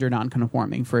they're gender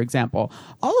nonconforming, for example,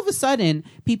 all of a sudden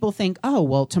people think, oh,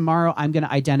 well, tomorrow I'm going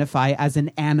to identify as an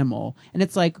animal. And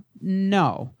it's like,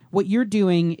 no, what you're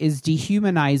doing is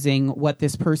dehumanizing what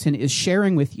this person is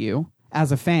sharing with you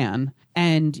as a fan.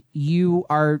 And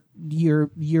you're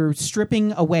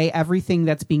stripping away everything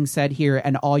that's being said here,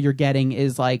 and all you're getting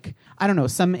is like, I don't know,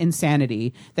 some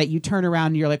insanity that you turn around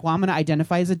and you're like, well, I'm going to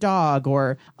identify as a dog.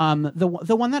 Or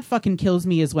the one that fucking kills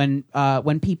me is when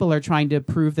people are trying to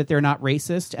prove that they're not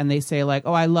racist and they say like,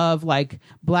 oh, I love like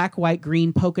black, white,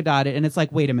 green, polka dotted, and it's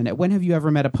like, wait a minute, when have you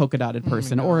ever met a polka dotted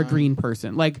person or a green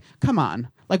person? Like, come on.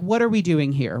 Like, what are we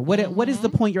doing here? What is the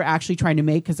point you're actually trying to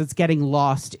make? Because it's getting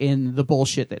lost in the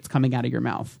bullshit that's coming out of your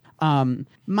mouth.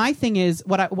 My thing is,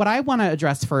 what I want to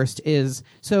address first is,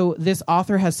 so this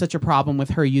author has such a problem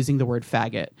with her using the word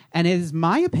faggot. And it is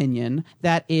my opinion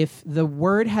that if the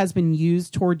word has been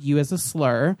used toward you as a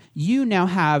slur, you now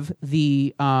have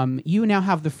the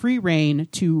free reign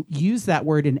to use that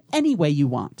word in any way you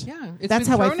want. Yeah, it's that's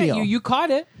been how I thrown feel. At you. You caught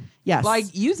it. Yes.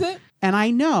 Like, use it. And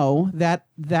I know that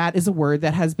is a word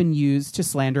that has been used to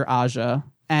slander Aja.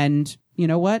 And you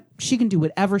know what? She can do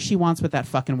whatever she wants with that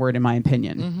fucking word, in my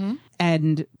opinion.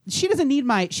 And she doesn't need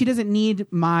my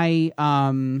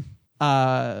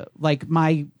like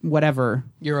my whatever,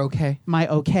 You're okay. my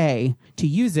okay to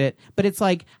use it, but it's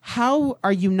like, how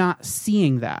are you not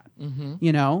seeing that?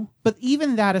 You know? But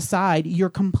even that aside, you're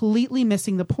completely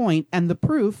missing the point, and the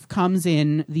proof comes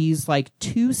in these like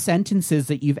 2 sentences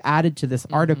that you've added to this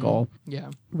article Yeah.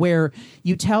 where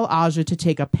you tell Aja to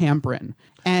take a Pamprin,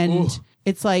 and Ooh.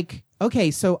 it's like,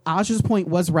 okay, so Aja's point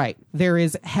was right. There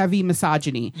is heavy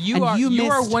misogyny. You and are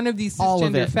missed one of these all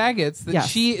of cisgender it. faggots that Yes.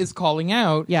 she is calling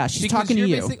out. Yeah, she's because talking to you're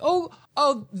you. basically,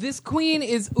 oh, this queen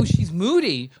is, she's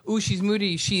moody. She's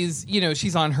moody. She's,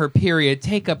 she's on her period.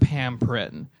 Take a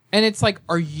Pamprin. And it's like,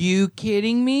 are you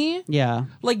kidding me? Yeah.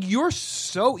 Like, your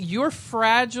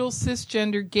fragile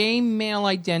cisgender gay male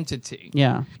identity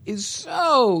Yeah. is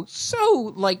so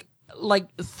like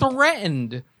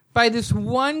threatened by this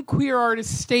one queer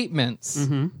artist's statements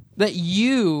that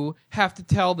you have to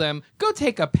tell them, go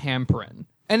take a Pamprin.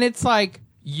 And it's like,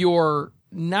 you're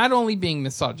not only being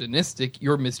misogynistic,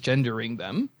 you're misgendering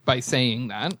them by saying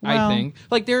that, I Well- think.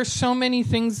 Like, there are so many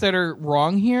things that are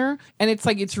wrong here, and it's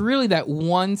like, it's really that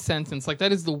one sentence. Like,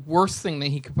 that is the worst thing that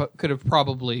he could have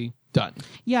probably done.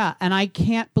 Yeah, and I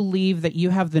can't believe that you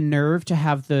have the nerve to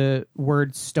have the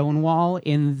word Stonewall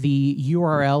in the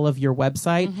URL of your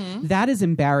website. That is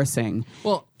embarrassing.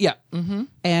 Well, yeah.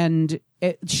 And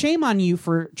shame on you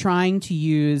for trying to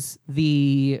use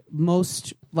the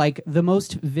most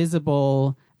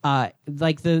visible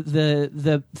like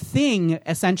the thing,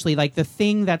 essentially, like the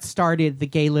thing that started the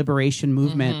gay liberation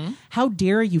movement. How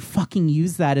dare you fucking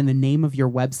use that in the name of your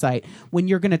website when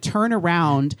you're going to turn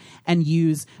around and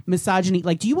use misogyny?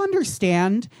 Like, do you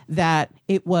understand that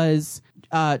it was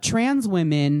trans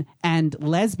women and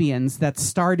lesbians that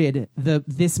started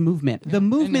this movement, the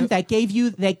movement that gave you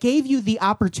the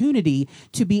opportunity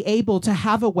to be able to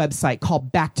have a website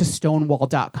called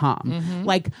backtostonewall.com.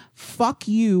 Like, fuck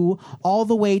you all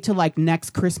the way to like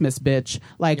next Christmas, bitch.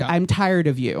 Like, Yeah. I'm tired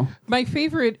of you. My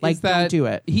favorite Like, is that don't do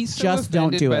it. He's so Just don't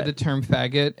offended do by it. the term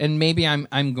faggot, and maybe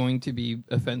I'm going to be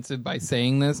offensive by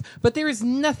saying this, but there is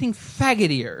nothing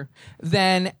faggotier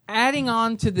than adding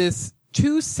on to this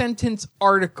 2-sentence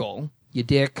article, you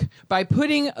dick, by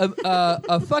putting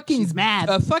a fucking She's mad.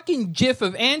 a fucking gif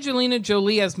of Angelina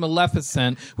Jolie as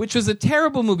Maleficent, which was a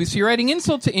terrible movie. So you're adding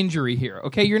insult to injury here.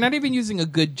 Okay, you're not even using a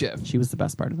good gif. She was the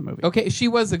best part of the movie. Okay, she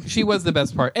was the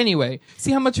best part. Anyway,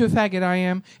 see how much of a faggot I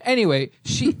am? Anyway,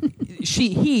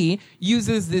 he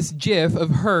uses this gif of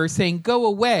her saying go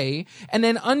away, and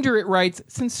then under it writes,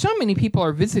 since so many people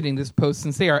are visiting this post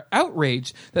since they are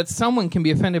outraged that someone can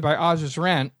be offended by Aja's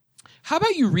rant, how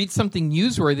about you read something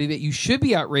newsworthy that you should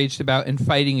be outraged about and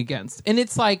fighting against? And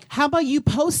it's like, How about you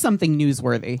post something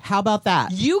newsworthy? How about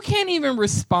that? you can't even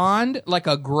respond like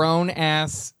a grown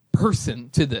ass person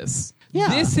to this. Yeah.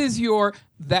 This is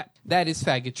that is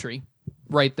faggotry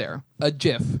right there. A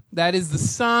GIF. That is the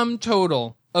sum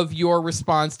total of your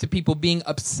response to people being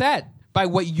upset by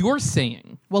what you're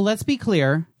saying. Well, let's be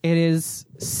clear. It is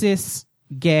cis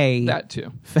gay That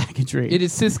too. faggotry. It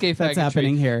is cis gay faggotry. That's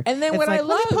happening here. And then It's what like, I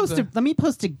love, let me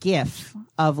post a GIF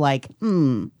of like,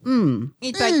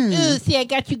 it's like, ooh, see, I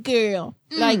got you, girl.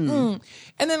 Like, and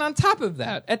then on top of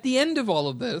that, at the end of all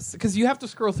of this, because you have to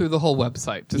scroll through the whole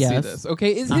website to see Yes. this, okay,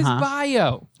 is his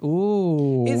bio.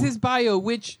 ooh, Is his bio,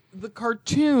 which the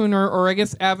cartoon, or I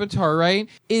guess Avatar, right,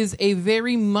 is a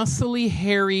very muscly,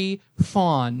 hairy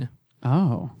fawn.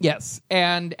 oh, Yes,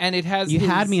 and it has you his-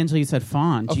 had me until you said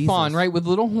fawn. a Jesus. fawn, right, with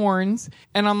little horns,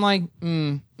 and I'm like,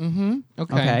 okay.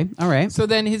 Okay, all right. So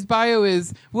then his bio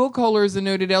is, Will Kohler is a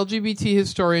noted LGBT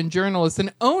historian, journalist,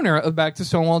 and owner of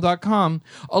BackToStonewall.com.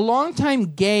 A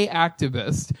longtime gay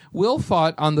activist, Will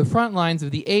fought on the front lines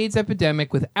of the AIDS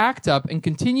epidemic with ACT UP and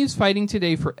continues fighting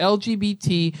today for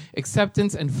LGBT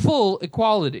acceptance and full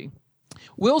equality.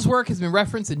 Will's work has been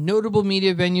referenced in notable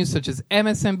media venues such as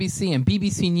MSNBC and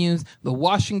BBC News, The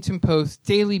Washington Post,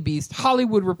 Daily Beast,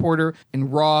 Hollywood Reporter,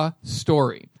 and Raw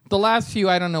Story. The last few,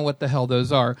 I don't know what the hell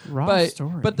those are. Raw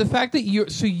Story. But the fact that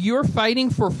you're fighting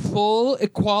for full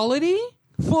equality?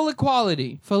 Full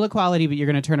equality. Full equality, but you're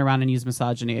going to turn around and use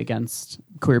misogyny against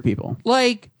queer people.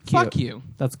 Like, Cute. fuck you.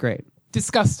 That's great.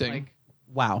 Disgusting.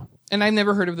 Wow. And I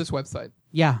never heard of this website.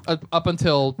 Yeah. Up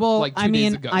until Well, like 2 I days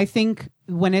mean, ago. I think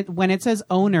when it says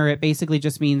owner, it basically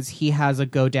just means he has a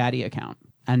GoDaddy account,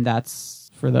 and that's,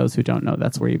 for those who don't know,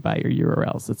 that's where you buy your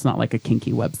URLs. It's not like a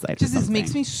kinky website. Just this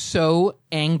makes me so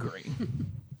angry.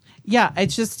 Yeah,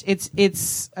 it's just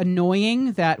it's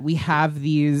annoying that we have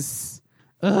these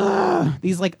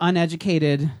like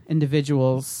uneducated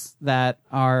individuals that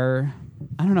are,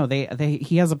 I don't know,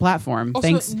 he has a platform.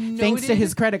 Also, Thanks to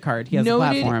his credit card, he has a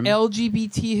Noted platform.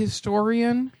 LGBT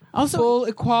historian Also, full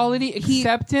equality,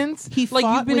 acceptance. he like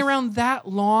fought you've been with- around that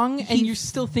long and you're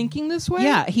still thinking this way?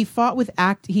 Yeah, he fought with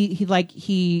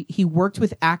he worked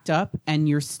with ACT UP, and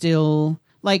you're still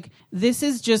like, this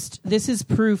is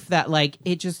proof that like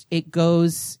it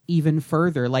goes even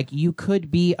further. Like, you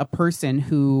could be a person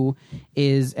who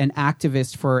is an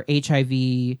activist for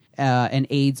HIV and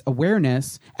AIDS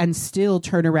awareness and still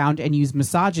turn around and use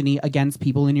misogyny against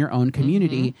people in your own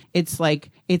community. It's like,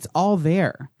 it's all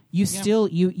there. You still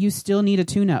need a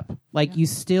tune-up. Like, you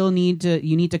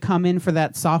need to come in for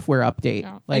that software update.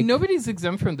 Like, and nobody's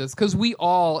exempt from this, because we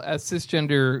all, as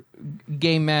cisgender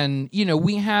gay men,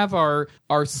 we have our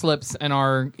slips and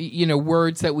our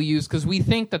words that we use because we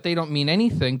think that they don't mean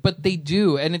anything, but they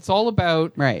do, and it's all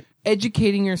about Right.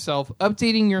 educating yourself,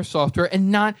 updating your software,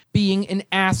 and not being an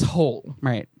asshole.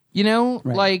 right. Right.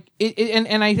 Right. Like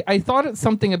I thought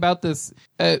something about this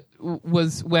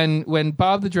was when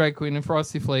Bob the drag queen and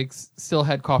Frosty Flakes still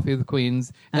had Coffee of the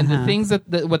Queens, and the things that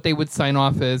what they would sign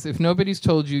off is, if nobody's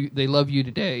told you they love you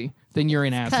today, then you're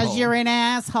an asshole. Because you're an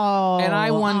asshole. And I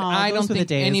those don't were the think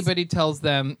days. anybody tells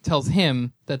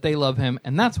him that they love him,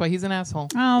 and that's why he's an asshole.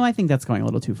 Oh, I think that's going a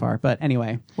little too far. But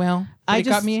anyway. Well, it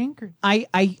got me angered.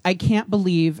 I can't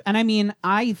believe, and I mean,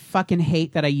 I fucking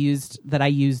hate that I used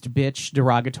bitch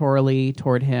derogatorily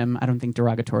toward him. I don't think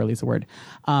derogatorily is a word.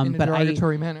 In a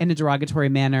derogatory manner. In a derogatory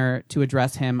manner to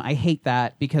address him. I hate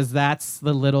that, because that's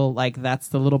the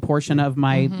little portion of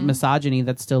my misogyny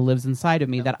that still lives inside of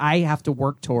me that I have to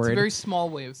work toward. It's a very small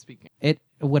way of speaking.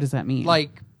 What does that mean?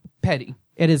 Like petty.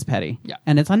 It is petty. Yeah.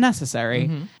 And it's unnecessary.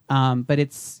 But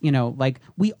it's, like,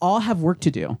 we all have work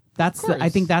to do. I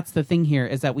think that's the thing here,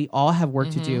 is that we all have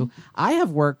work to do. I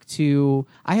have work to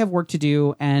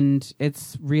do, and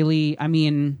it's really, I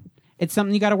mean, it's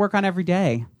something you got to work on every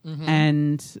day.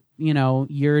 And,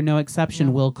 you're no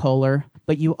exception, Will Kohler,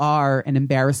 but you are an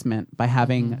embarrassment by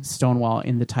having Stonewall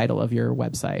in the title of your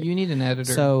website. You need an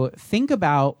editor. So think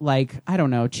about, like, I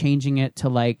don't know, changing it to,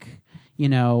 like,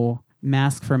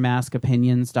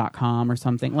 maskformaskopinions.com or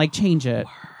something. Like, change it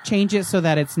so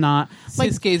that it's not like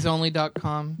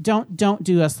cisgaysonly.com. don't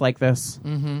do us like this.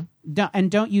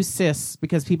 Don't use cis,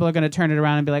 because people are going to turn it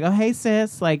around and be like, oh, hey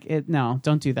sis, like, no,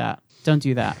 don't do that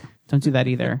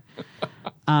either.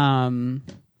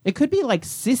 It could be like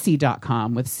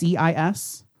sissy.com with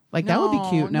CIS. Like, that would be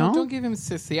cute. No, don't give him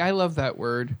sissy. I love that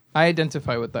word. I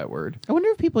identify with that word. I wonder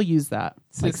if people use that.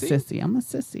 Like, Sissy? sissy. I'm a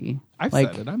sissy. I've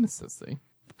like, said it. I'm a sissy.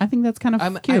 I think that's kind of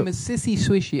cute. I'm a sissy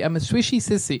swishy. I'm a swishy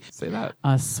sissy. Say that.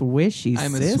 A swishy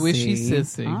I'm sissy. a swishy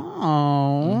sissy.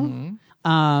 Oh.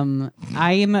 I'm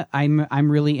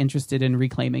really interested in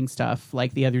reclaiming stuff.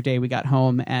 Like, the other day we got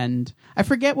home and I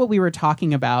forget what we were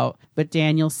talking about, but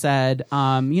Daniel said,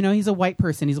 he's a white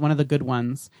person. He's one of the good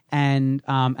ones. And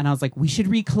I was like, we should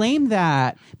reclaim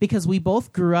that, because we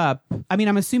both grew up. I mean,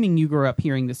 I'm assuming you grew up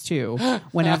hearing this too.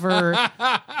 Whenever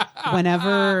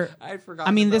I forgot.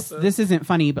 I mean, this isn't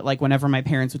funny, but like, whenever my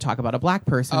parents would talk about a black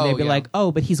person, they'd be like,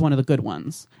 oh, but he's one of the good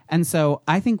ones. And so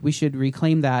I think we should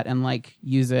reclaim that and like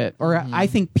use it, or I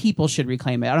think people should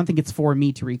reclaim it. I don't think it's for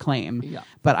me to reclaim,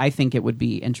 but I think it would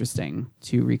be interesting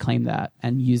to reclaim that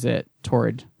and use it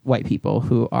toward white people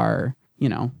who are,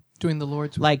 doing the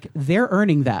Lord's work. like, they're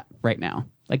earning that right now.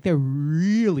 Like, they're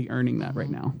really earning that right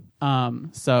now.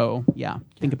 So yeah,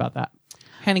 think about that.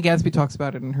 Hannah Gadsby talks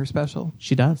about it in her special.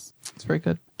 She does. It's very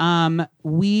good.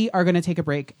 We are going to take a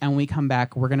break, and when we come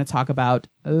back, we're going to talk about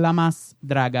La Más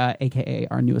Draga, aka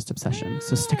our newest obsession.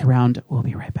 So stick around. We'll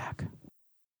be right back.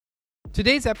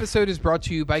 Today's episode is brought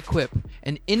to you by Quip,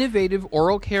 an innovative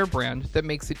oral care brand that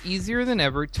makes it easier than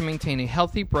ever to maintain a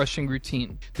healthy brushing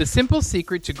routine. The simple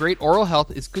secret to great oral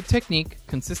health is good technique,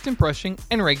 consistent brushing,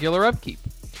 and regular upkeep.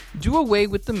 Do away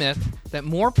with the myth that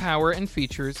more power and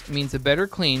features means a better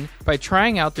clean by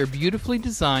trying out their beautifully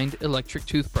designed electric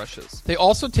toothbrushes. They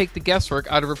also take the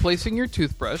guesswork out of replacing your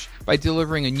toothbrush by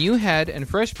delivering a new head and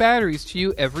fresh batteries to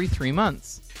you every 3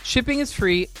 months. Shipping is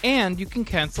free, and you can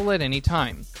cancel at any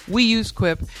time. We use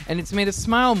Quip, and it's made us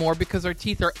smile more because our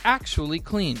teeth are actually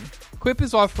clean. Quip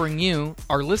is offering you,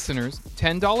 our listeners,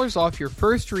 $10 off your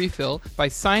first refill by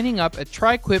signing up at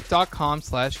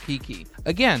tryquip.com/Kiki.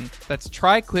 Again, that's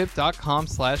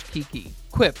tryquip.com/Kiki.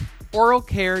 Quip, oral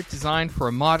care designed for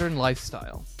a modern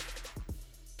lifestyle.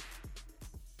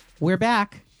 We're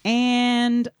back.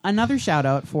 And another shout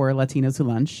out for Latinos Who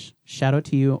Lunch. Shout out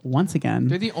to you once again.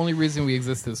 They're the only reason we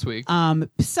exist this week.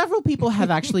 Several people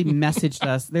have actually messaged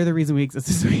us. They're the reason we exist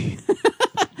this week.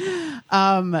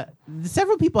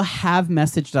 Several people have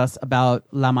messaged us about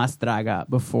La Más Draga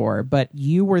before, but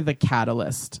you were the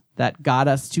catalyst that got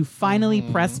us to finally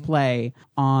press play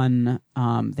on.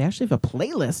 They actually have a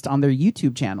playlist on their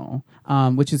YouTube channel,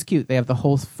 which is cute. They have the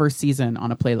whole first season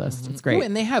on a playlist. It's great. Ooh,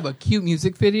 and they have a cute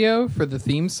music video for the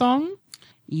theme song.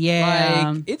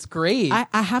 Yeah. Like, it's great.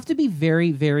 I have to be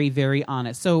very, very, very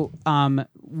honest. So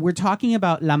we're talking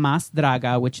about La Más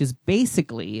Draga, which is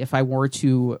basically, if I were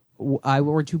to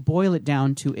boil it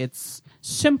down to its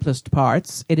simplest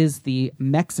parts, it is the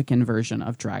Mexican version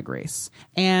of Drag Race.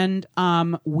 And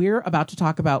we're about to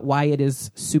talk about why it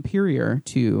is superior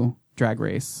to Drag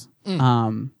Race.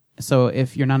 So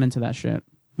if you're not into that shit,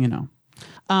 you know.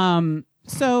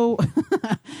 So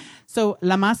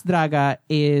La Más Draga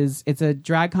it's a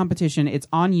drag competition. It's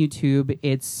on YouTube.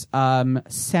 It's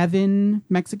 7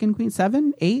 Mexican queens,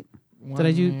 7, 8.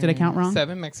 Did I count wrong?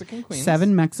 7 Mexican queens.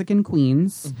 7 Mexican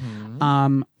queens.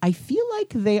 I feel like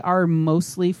they are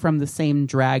mostly from the same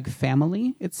drag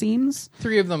family, it seems.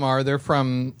 3 of them are. They're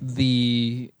from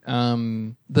the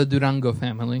Durango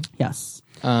family. Yes.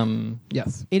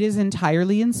 Yes. It is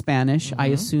entirely in Spanish. I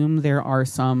assume there are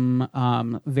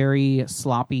some very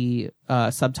sloppy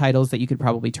subtitles that you could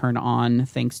probably turn on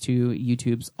thanks to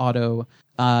YouTube's auto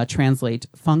translate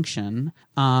function.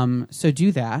 So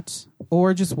do that,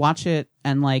 or just watch it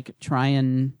and like try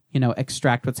and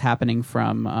extract what's happening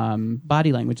from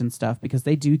body language and stuff, because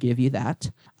they do give you that.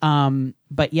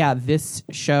 But yeah, this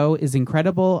show is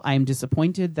incredible. I'm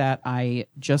disappointed that I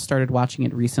just started watching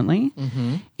it recently,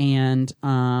 and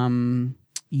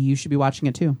you should be watching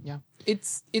it too. Yeah,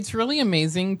 it's really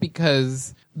amazing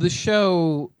because the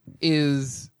show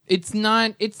it's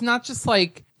not just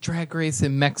like Drag Race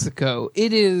in Mexico.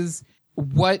 It is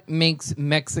what makes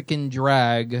Mexican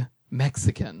drag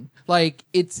Mexican. Like,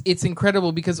 it's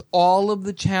incredible because all of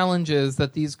the challenges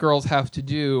that these girls have to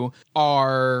do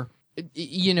are,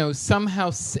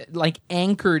 somehow like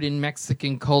anchored in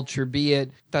Mexican culture, be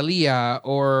it Thalia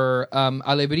or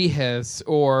Alebrijes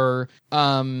or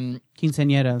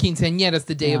Quinceañeras,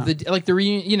 the day of the like the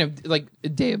reunion, like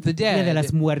Day of the Dead, Dia de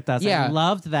las Muertas. Yeah. I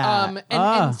loved that.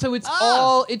 And so it's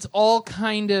all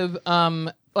kind of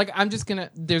like, I'm just gonna,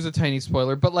 there's a tiny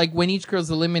spoiler, but like when each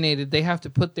girl's eliminated, they have to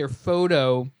put their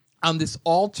photo on this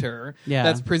altar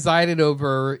that's presided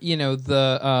over,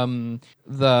 the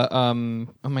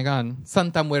oh my god,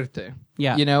 Santa Muerte.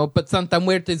 Yeah. But Santa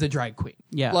Muerte is a drag queen.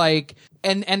 Yeah. Like,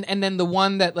 and then the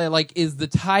one that like is the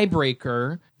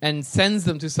tiebreaker and sends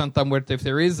them to Santa Muerte if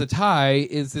there is a tie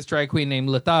is this drag queen named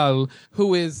Letal,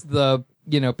 who is the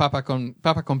Papa con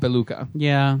peluca.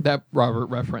 Yeah. That Robert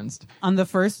referenced. On the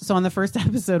first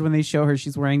episode, when they show her,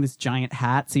 she's wearing this giant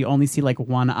hat, so you only see like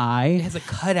one eye. It has a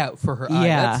cutout for her eye.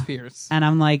 Yeah. That's fierce. And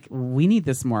I'm like, we need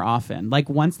this more often. Like,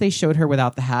 once they showed her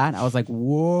without the hat, I was like,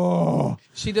 whoa.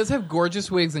 She does have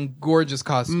gorgeous wigs and gorgeous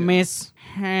costumes. Miss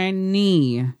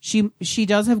Honey. She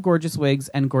does have gorgeous wigs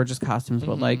and gorgeous costumes,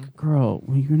 but like, girl,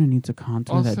 you're gonna need to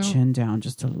contour that chin down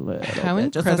just a little How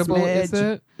bit. incredible is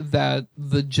it that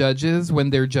the judges,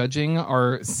 when they're judging,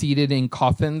 are seated in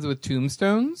coffins with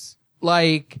tombstones?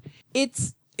 Like,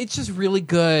 it's just really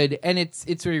good, and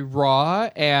it's very raw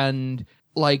and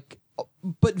like,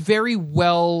 but very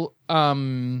well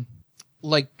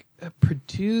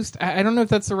produced. I don't know if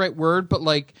that's the right word, but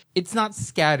like, it's not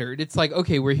scattered. It's like,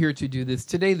 okay, we're here to do this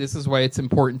today. This is why it's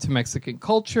important to Mexican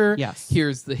culture. Yes.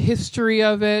 Here's the history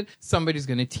of it. Somebody's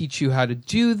going to teach you how to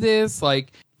do this.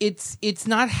 Like, it's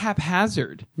not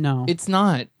haphazard. No. It's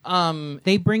not.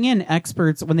 They bring in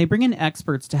experts. When they bring in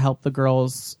experts to help the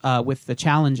girls with the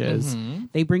challenges,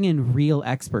 they bring in real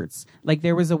experts. Like,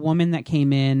 there was a woman that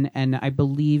came in, and I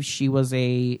believe she's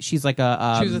a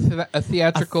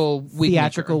theatrical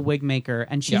wig maker,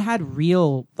 and she had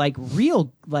real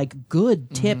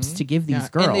good tips to give these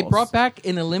girls. And they brought back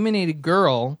an eliminated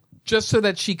girl just so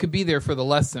that she could be there for the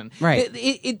lesson. Right.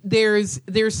 There's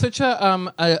such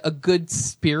a good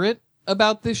spirit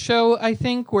about this show, I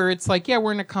think, where it's like, yeah,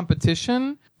 we're in a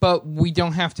competition, but we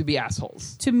don't have to be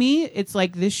assholes. To me, it's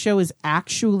like this show is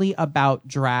actually about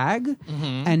drag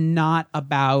and not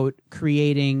about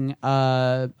creating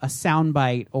a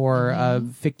soundbite or a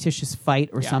fictitious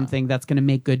fight or something that's going to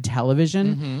make good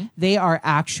television. They are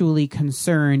actually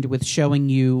concerned with showing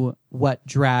you what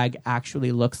drag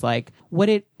actually looks like, what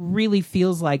it really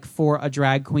feels like for a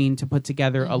drag queen to put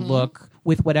together a look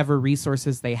with whatever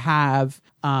resources they have.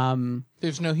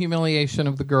 There's no humiliation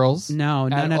of the girls. No,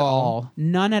 none at all.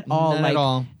 None at all. None at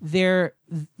all. They're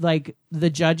like, the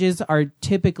judges are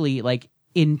typically like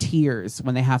in tears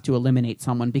when they have to eliminate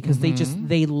someone because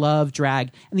they love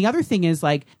drag. And the other thing is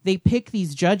like they pick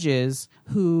these judges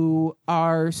who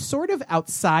are sort of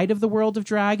outside of the world of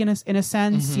drag in a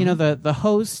sense. You know, the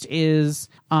host is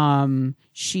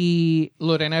she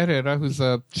Lorena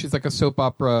Herrera, she's like a soap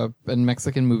opera and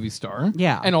Mexican movie star.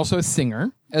 Yeah. And also a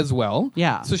singer as well.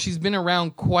 Yeah. So she's been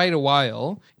around quite a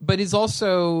while, but is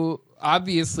also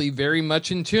obviously very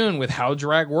much in tune with how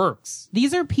drag works.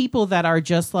 These are people that are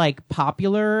just like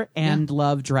popular and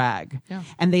love drag. Yeah.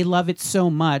 And they love it so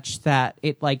much that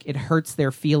it hurts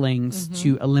their feelings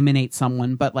to eliminate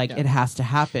someone, but like it has to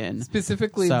happen.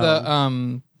 Specifically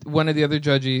So- one of the other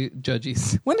judges,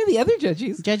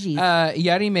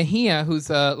 Yari Mejia,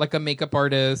 who's like a makeup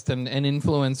artist and an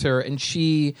influencer, and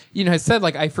she, you know, has said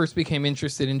like I first became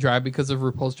interested in drag because of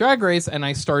RuPaul's Drag Race, and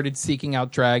I started seeking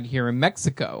out drag here in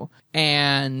Mexico.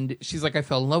 And she's like, I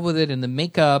fell in love with it and the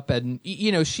makeup, and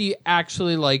you know, she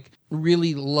actually like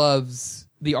really loves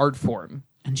the art form.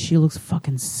 And she looks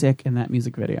fucking sick in that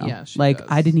music video. Yeah, she like does.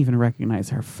 I didn't even recognize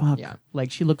her. Fuck. Yeah.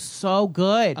 Like she looks so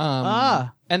good.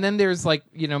 And then there's like,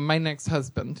 you know, my next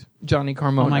husband, Johnny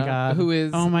Carmona. Oh my God. Who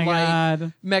is Oh my like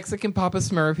God. Mexican Papa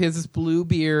Smurf. He has this blue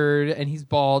beard and he's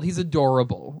bald. He's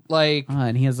adorable. Like,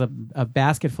 And he has a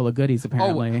basket full of goodies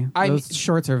apparently. Those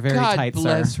shorts are very God tight,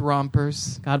 bless sir.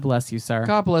 rompers. God bless you, sir.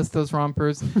 God bless those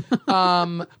rompers.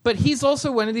 But he's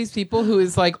also one of these people who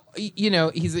is like, you know,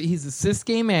 he's a cis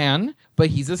gay man, but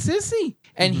he's a sissy.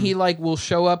 And he like will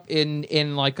show up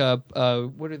in like a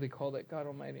what do they call that? God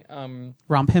almighty.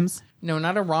 Romp hymns? No,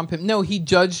 not a romp him. No, he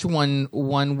judged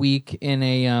one week in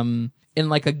a in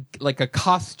like a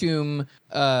costume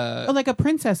like a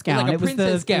princess gown. like a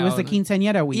princess It was the gown.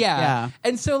 quinceañera week. yeah.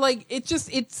 And so like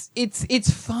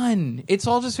it's fun. It's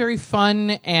all just very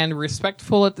fun and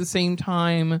respectful at the same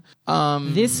time.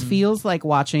 This feels like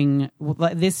watching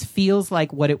what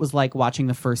it was like watching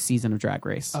the first season of Drag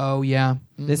Race. Oh yeah.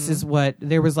 This is what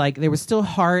there was still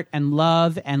heart and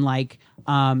love and like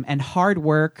and hard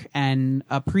work and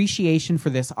appreciation for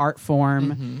this art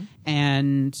form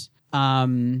and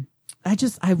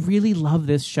I really love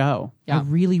this show. Yeah. I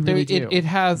really do. It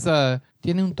has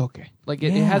tiene un toque. Like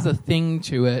it has a thing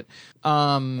to it.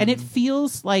 And it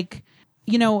feels like,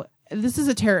 you know, this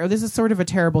is sort of a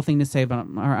terrible thing to say, but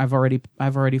I've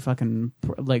already fucking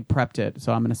like prepped it,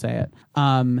 so I'm going to say it.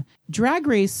 On Drag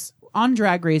Race,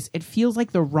 it feels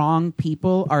like the wrong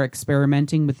people are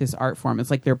experimenting with this art form.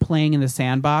 It's like they're playing in the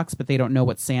sandbox, but they don't know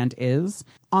what sand is.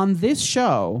 On this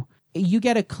show, you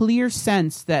get a clear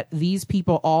sense that these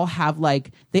people all have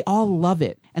like, they all love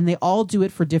it and they all do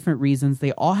it for different reasons.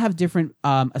 They all have different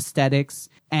aesthetics,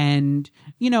 and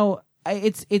you know,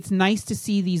 it's nice to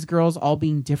see these girls all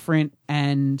being different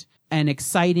and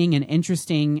exciting and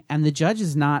interesting, and the judge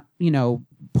is not, you know,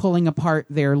 pulling apart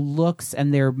their looks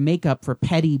and their makeup for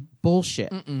petty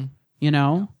bullshit. You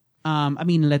know? I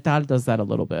mean, Letal does that a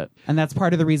little bit, and that's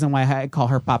part of the reason why I call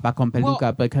her Papa con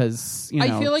Peluca, because you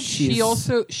know, I feel like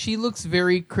she looks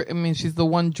very. I mean, she's the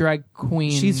one drag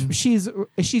queen.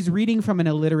 She's reading from an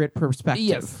illiterate perspective.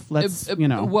 Yes, let's you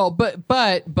know. Well,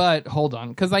 but hold on,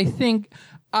 because I think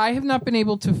I have not been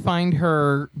able to find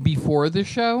her before the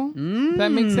show. If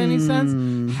that makes any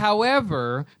sense.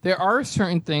 However, there are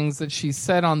certain things that she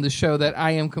said on the show that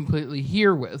I am completely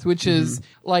here with, which is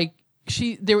like.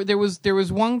 There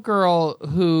was one girl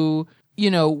who,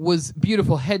 you know, was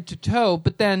beautiful head to toe,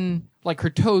 but then like her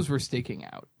toes were sticking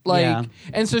out. Like,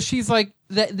 and so she's like,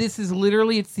 this is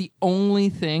literally, it's the only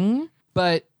thing,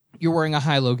 but you're wearing a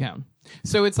high-low gown.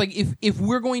 So it's like, if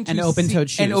we're going to and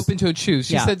open-toed shoes.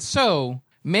 She said, so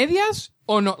medias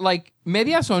or no, like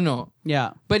medias or no.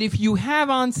 Yeah. But if you have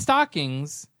on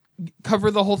stockings, cover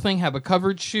the whole thing, have a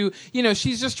covered shoe. You know,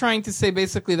 she's just trying to say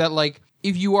basically that like,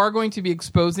 if you are going to be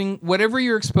exposing, whatever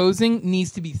you're exposing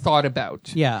needs to be thought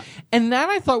about. Yeah. And that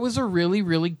I thought was a really,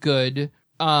 really good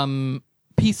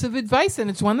piece of advice.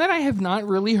 And it's one that I have not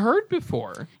really heard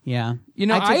before. Yeah. You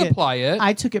know, I apply it.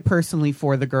 I took it personally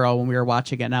for the girl when we were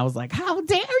watching it, and I was like, how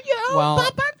dare you,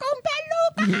 Papa con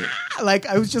Peluca? Like,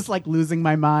 I was just like losing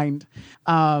my mind.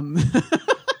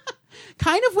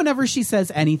 Kind of whenever she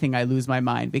says anything, I lose my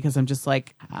mind because I'm just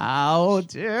like, how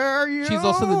dare you? She's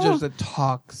also the judge that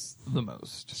talks the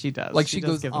most. She does. Like, she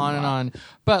goes on and on.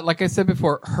 But like I said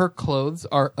before, her clothes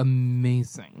are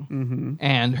amazing.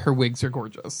 And her wigs are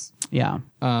gorgeous. Yeah.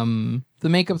 The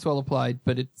makeup's well applied,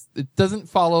 but it doesn't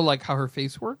follow like how her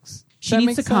face works. She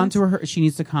needs to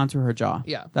contour her jaw.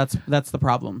 Yeah. That's the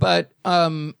problem. But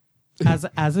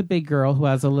as a big girl who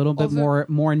has a little bit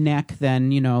more neck than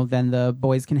the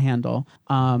boys can handle,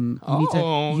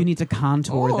 you need to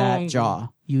contour that jaw.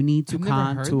 You need to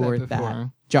contour that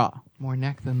jaw. More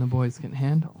neck than the boys can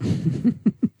handle.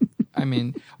 I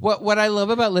mean, what I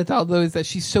love about Letal though is that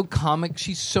she's so comic.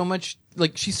 She's so much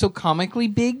like she's so comically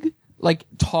big, like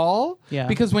tall. Yeah.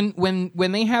 Because when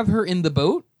they have her in the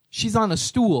boat, she's on a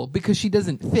stool because she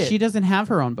doesn't fit. She doesn't have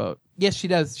her own boat. Yes, she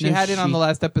does. She No, had it on she the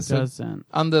last episode. doesn't.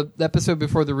 On the episode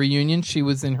before the reunion, she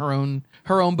was in her own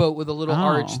boat with a little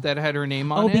arch that had her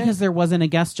name on it. Oh, because there wasn't a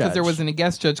guest judge. Because there wasn't a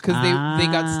guest judge because they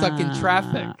got stuck in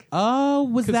traffic. Oh,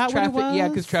 was that traffic, what it was? Yeah,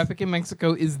 because traffic in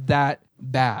Mexico is that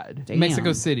bad. Damn.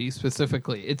 Mexico City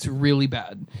specifically, it's really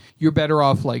bad. You're better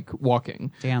off like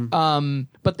walking. Damn.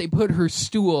 But they put her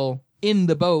stool in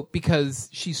the boat because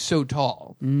she's so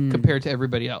tall compared to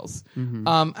everybody else.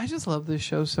 I just love this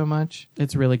show so much.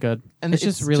 It's really good. And it's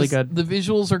just really good. The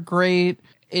visuals are great.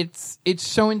 It's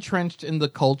so entrenched in the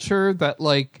culture that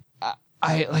like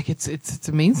I like it's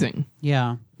amazing.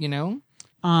 Yeah. You know?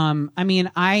 I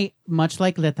mean, I much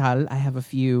like Letal, I have a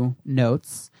few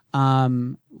notes. I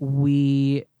don't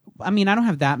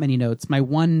have that many notes. My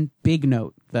one big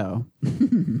note though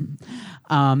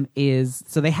is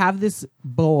so they have this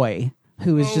boy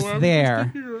who is just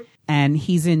there and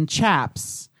he's in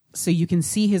chaps so you can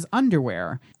see his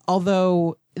underwear.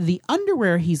 Although the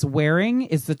underwear he's wearing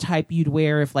is the type you'd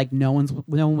wear if like no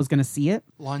one was going to see it.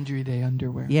 Laundry day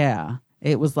underwear. Yeah.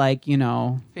 It was like,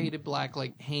 Faded black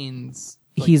like Hanes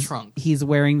trunks. He's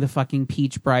wearing the fucking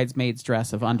peach bridesmaid's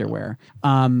dress of underwear.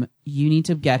 You need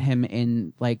to get him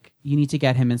in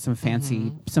some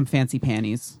fancy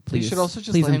panties, please. You should also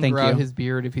just please let and him thank grow you. out his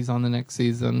beard if he's on the next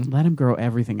season. Let him grow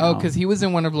everything Oh, out. because he was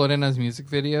in one of Lorena's music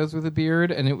videos with a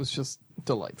beard, and it was just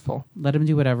delightful. Let him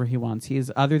do whatever he wants.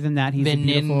 Other than that, he's a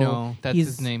beautiful. Veneno, that's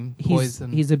his name.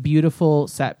 Poison. He's a beautiful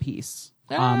set piece.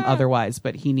 Otherwise,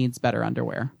 but he needs better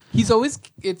underwear.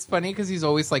 It's funny because he's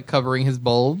always like covering his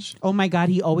bulge. Oh my God,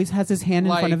 he always has his hand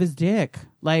in front of his dick.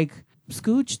 Like,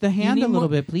 scooch the hand a little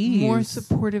bit, please. More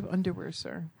supportive underwear,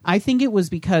 sir. I think it was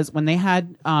because when they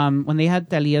had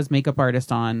Thalia's makeup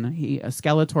artist on,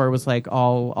 Skeletor was like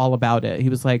all about it. He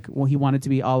was like, well, he wanted to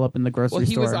be all up in the grocery store. Well,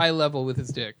 he was eye level with his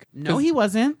dick. No, he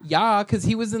wasn't. Yeah, because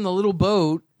he was in the little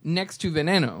boat next to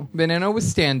Veneno. Veneno was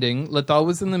standing. Letal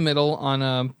was in the middle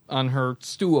on her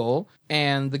stool,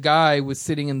 and the guy was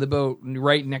sitting in the boat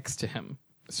right next to him.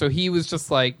 So he was just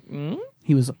like,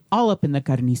 He was all up in the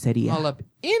carniceria. all up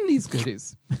in these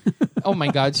goodies. Oh my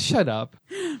God, shut up.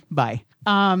 Bye.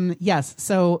 Yes.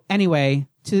 So anyway,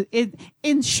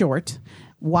 in short,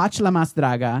 watch La Más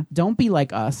Draga. Don't be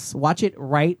like us. Watch it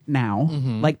right now.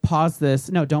 Like pause this.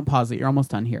 No, don't pause it. You're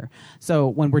almost done here. So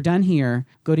when we're done here,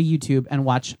 go to YouTube and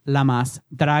watch La Más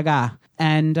Draga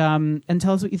and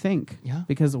tell us what you think. Yeah.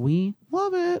 Because we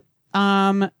love it.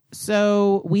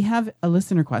 So we have a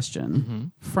listener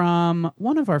question from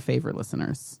one of our favorite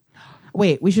listeners.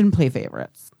 Wait, we shouldn't play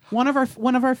favorites. One of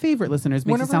our favorite listeners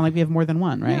makes it sound like we have more than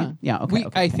one, right? Yeah. Okay.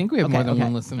 I think we have more than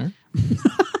one listener.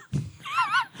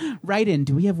 Write in.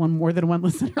 Do we have more than one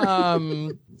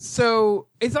listener? So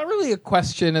it's not really a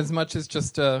question as much as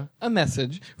just a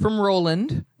message from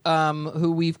Roland,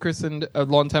 who we've christened a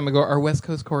long time ago our West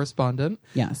Coast correspondent.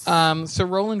 Yes. So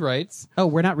Roland writes. Oh,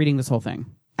 we're not reading this whole thing.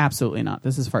 Absolutely not.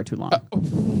 This is far too long.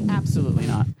 Absolutely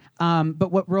not.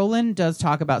 But what Roland does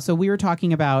talk about, so we were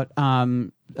talking about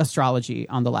astrology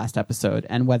on the last episode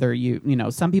and whether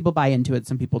some people buy into it,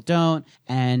 some people don't.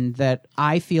 And that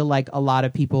I feel like a lot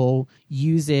of people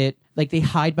use it, like they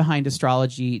hide behind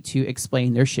astrology to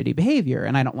explain their shitty behavior.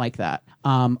 And I don't like that.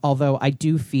 Although I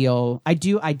do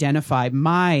identify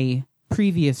my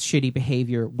previous shitty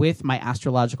behavior with my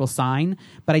astrological sign,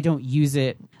 but I don't use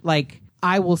it like...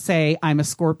 I will say I'm a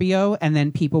Scorpio, and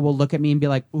then people will look at me and be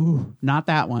like, "Ooh, not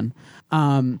that one."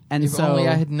 If only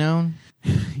I had known.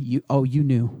 You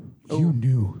knew. Oh. You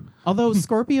knew. Although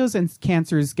Scorpios and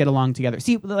Cancers get along together.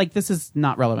 See, like this is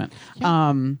not relevant.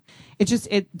 Yeah.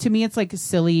 To me it's like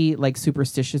silly, like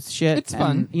superstitious shit. It's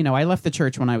fun. And, I left the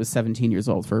church when I was 17 years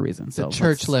old for a reason. The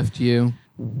church left you.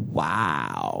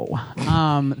 Wow.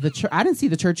 I didn't see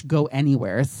the church go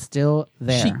anywhere. It's still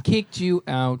there. She kicked you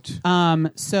out.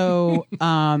 So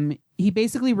he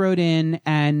basically wrote in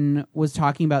and was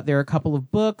talking about there are a couple of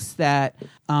books that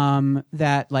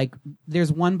like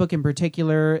there's one book in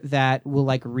particular that will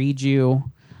like read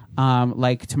you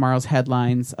like tomorrow's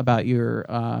headlines about your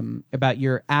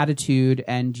attitude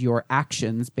and your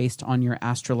actions based on your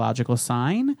astrological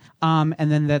sign.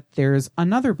 And then that there's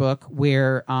another book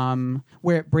where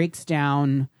it breaks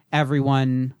down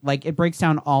everyone, like it breaks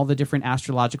down all the different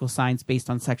astrological signs based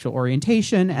on sexual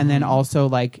orientation. And then also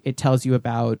like it tells you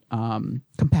about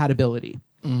compatibility.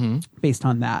 based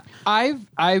on that.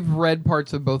 I've read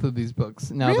parts of both of these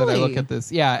books now that I look Really? at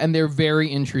this. Yeah, and they're very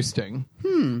interesting.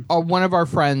 One of our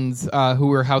friends who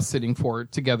we were house sitting for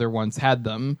together once had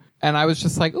them, and I was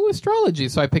just like, "Oh, astrology!"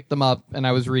 So I picked them up and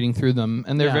I was reading through them,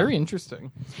 and they're Yeah. very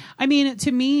interesting. I mean,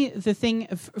 to me, the thing,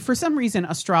 for some reason,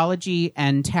 astrology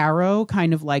and tarot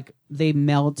kind of like they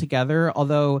meld together.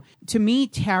 Although to me,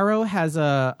 tarot has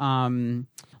a,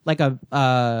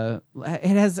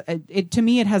 to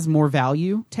me it has more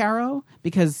value, tarot,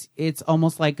 because it's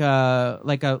almost like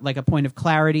a point of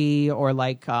clarity, or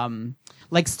like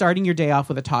starting your day off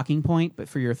with a talking point, but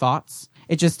for your thoughts.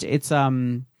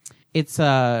 It's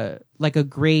like a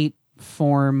great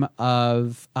form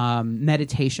of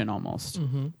meditation almost.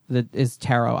 That is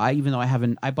tarot. Even though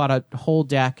I bought a whole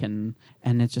deck and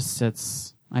it just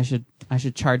sits. I should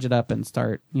charge it up and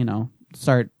start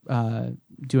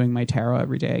doing my tarot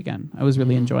every day again. I was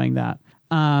really enjoying that.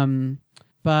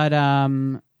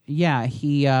 Yeah,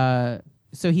 he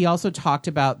also talked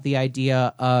about the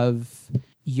idea of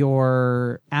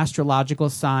your astrological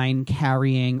sign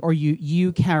carrying, or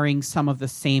you carrying some of the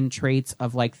same traits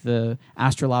of like the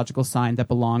astrological sign that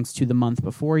belongs to the month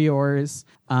before yours,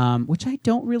 which I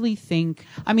don't really think.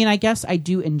 I mean, I guess I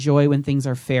do enjoy when things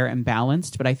are fair and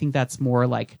balanced, but I think that's more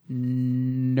like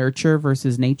nurture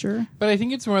versus nature. But I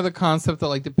think it's more the concept that,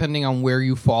 like, depending on where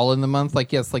you fall in the month,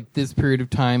 like, yes, like this period of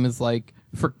time is like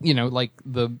for,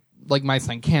 like my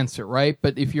sign, Cancer, right?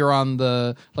 But if you're on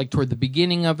the, like, toward the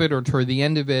beginning of it or toward the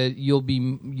end of it, you'll be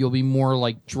more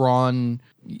like drawn,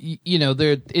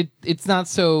 it's not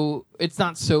so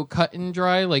cut and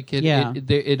dry. Like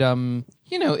it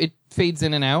fades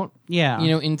in and out. Yeah.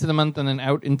 Into the month and then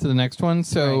out into the next one.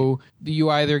 So you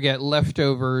either get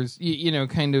leftovers,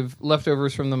 kind of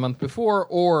leftovers from the month before,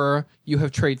 or you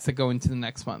have traits that go into the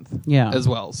next month. Yeah. As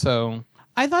well. So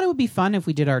I thought it would be fun if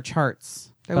we did our charts.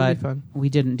 That would be fun. We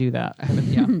didn't do that. We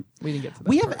didn't get to that.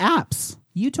 We have apps.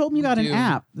 You told me about an do.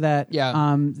 app that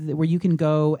where you can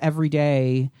go every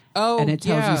day and it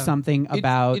tells you something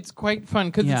about. It's quite fun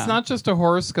because Yeah. it's not just a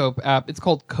horoscope app. It's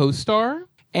called CoStar,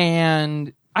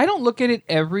 and I don't look at it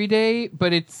every day,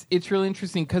 but it's really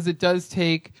interesting because it does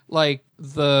take like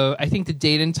I think the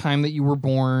date and time that you were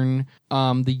born,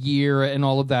 the year and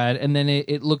all of that, and then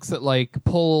it looks at like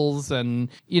poles and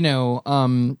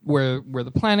where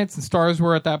the planets and stars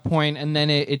were at that point, and then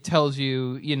it tells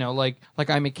you like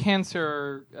I'm a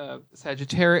Cancer,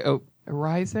 Sagittarius,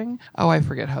 rising. Oh, I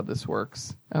forget how this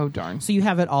works. Oh darn. So you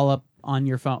have it all up on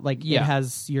your phone, like Yeah. it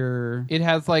has your. It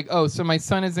has like, so my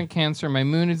sun is in Cancer, my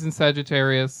moon is in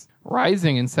Sagittarius,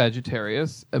 rising in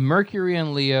Sagittarius, a Mercury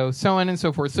in Leo, so on and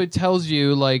so forth. So it tells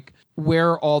you like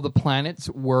where all the planets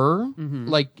were,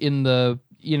 like in the,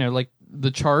 like the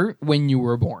chart when you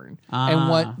were born, and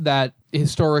what that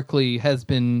historically has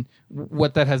been,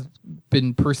 what that has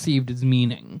been perceived as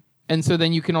meaning. And so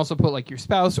then you can also put like your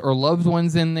spouse or loved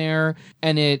ones in there,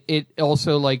 and it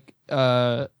also like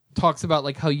talks about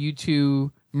like how you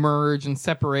two merge and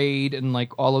separate and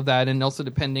like all of that, and also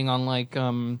depending on like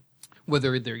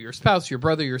whether they're your spouse, your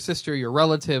brother, your sister, your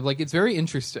relative. Like it's very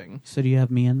interesting. So do you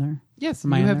have me in there? Yes,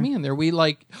 Am I you in have there? me in there. We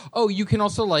like you can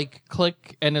also like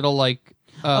click and it'll like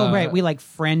right, we like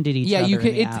friended each other. you in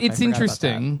can. the app. I It's forgot about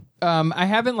interesting. I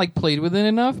haven't like played with it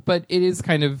enough, but it is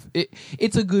kind of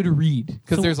it's a good read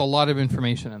because So- there's a lot of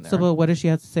information in there. that. So, but what does she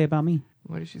have to say about me?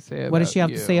 What does she say? What does she have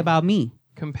to say about me?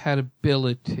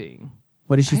 compatibility?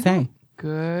 What does she say?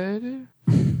 Good.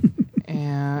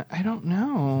 And I don't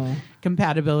know.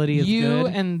 Compatibility is You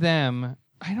good. and them.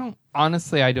 I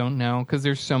don't know because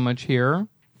there's so much here.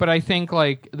 But I think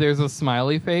like there's a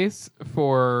smiley face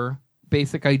for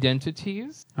basic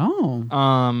identities.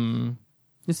 Oh,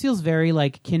 this feels very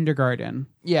like kindergarten.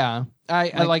 Yeah.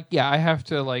 I have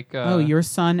to like Your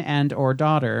son and or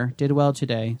daughter did well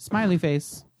today. Smiley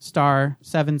face. Star.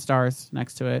 7 stars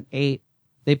next to it. 8.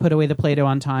 They put away the Play-Doh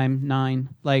on time. 9.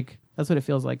 Like, that's what it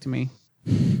feels like to me.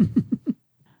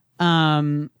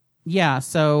 Yeah,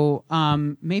 so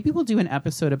maybe we'll do an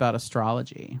episode about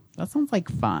astrology. That sounds like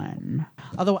fun.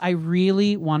 Although I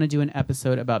really want to do an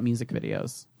episode about music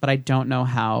videos, but I don't know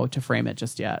how to frame it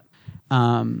just yet.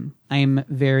 I'm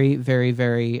very, very,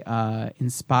 very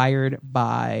inspired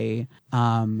by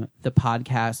the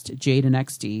podcast Jade and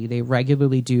XD. They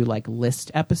regularly do like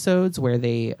list episodes where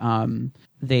they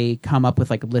come up with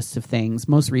like lists of things.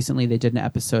 Most recently, they did an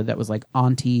episode that was like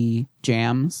auntie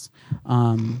jams.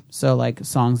 So like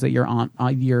songs that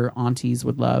your aunties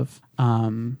would love.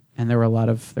 And there were a lot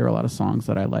of songs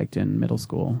that I liked in middle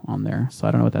school on there. So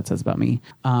I don't know what that says about me.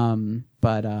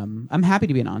 But I'm happy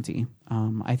to be an auntie.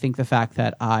 I think the fact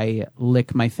that I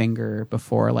lick my finger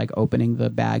before like opening the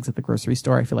bags at the grocery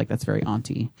store, I feel like that's very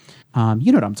auntie.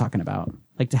 You know what I'm talking about?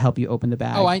 Like to help you open the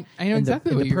bag. Oh, I know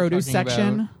exactly in what the you're produce talking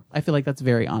section. about. I feel like that's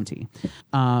very auntie.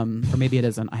 Or maybe it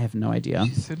isn't. I have no idea.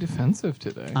 She's so defensive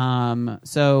today.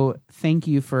 So thank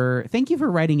you for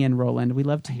writing in, Roland. We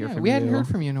love to hear from you. We hadn't heard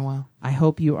from you in a while. I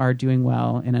hope you are doing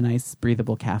well in a nice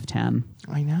breathable caftan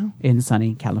I know. in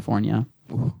sunny California.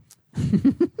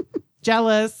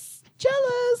 Jealous.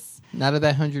 Not of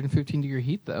that 115-degree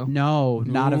heat, though. No,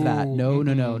 not of that. No,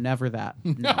 never that.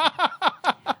 No.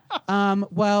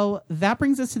 Well, that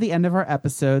brings us to the end of our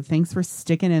episode. Thanks for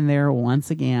sticking in there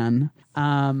once again.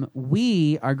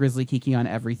 We are Grizzly Kiki on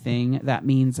everything. That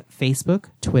means Facebook,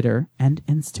 Twitter, and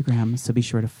Instagram. So be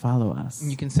sure to follow us.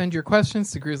 You can send your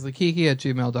questions to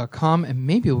grizzlykiki@gmail.com, and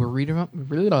maybe we'll read them.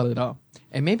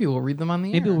 And maybe we'll read them on the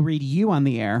air. Maybe we'll read you on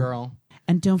the air. Girl.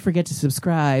 And don't forget to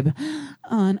subscribe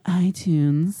on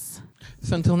iTunes.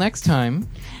 So until next time.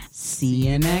 See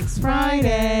you next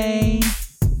Friday.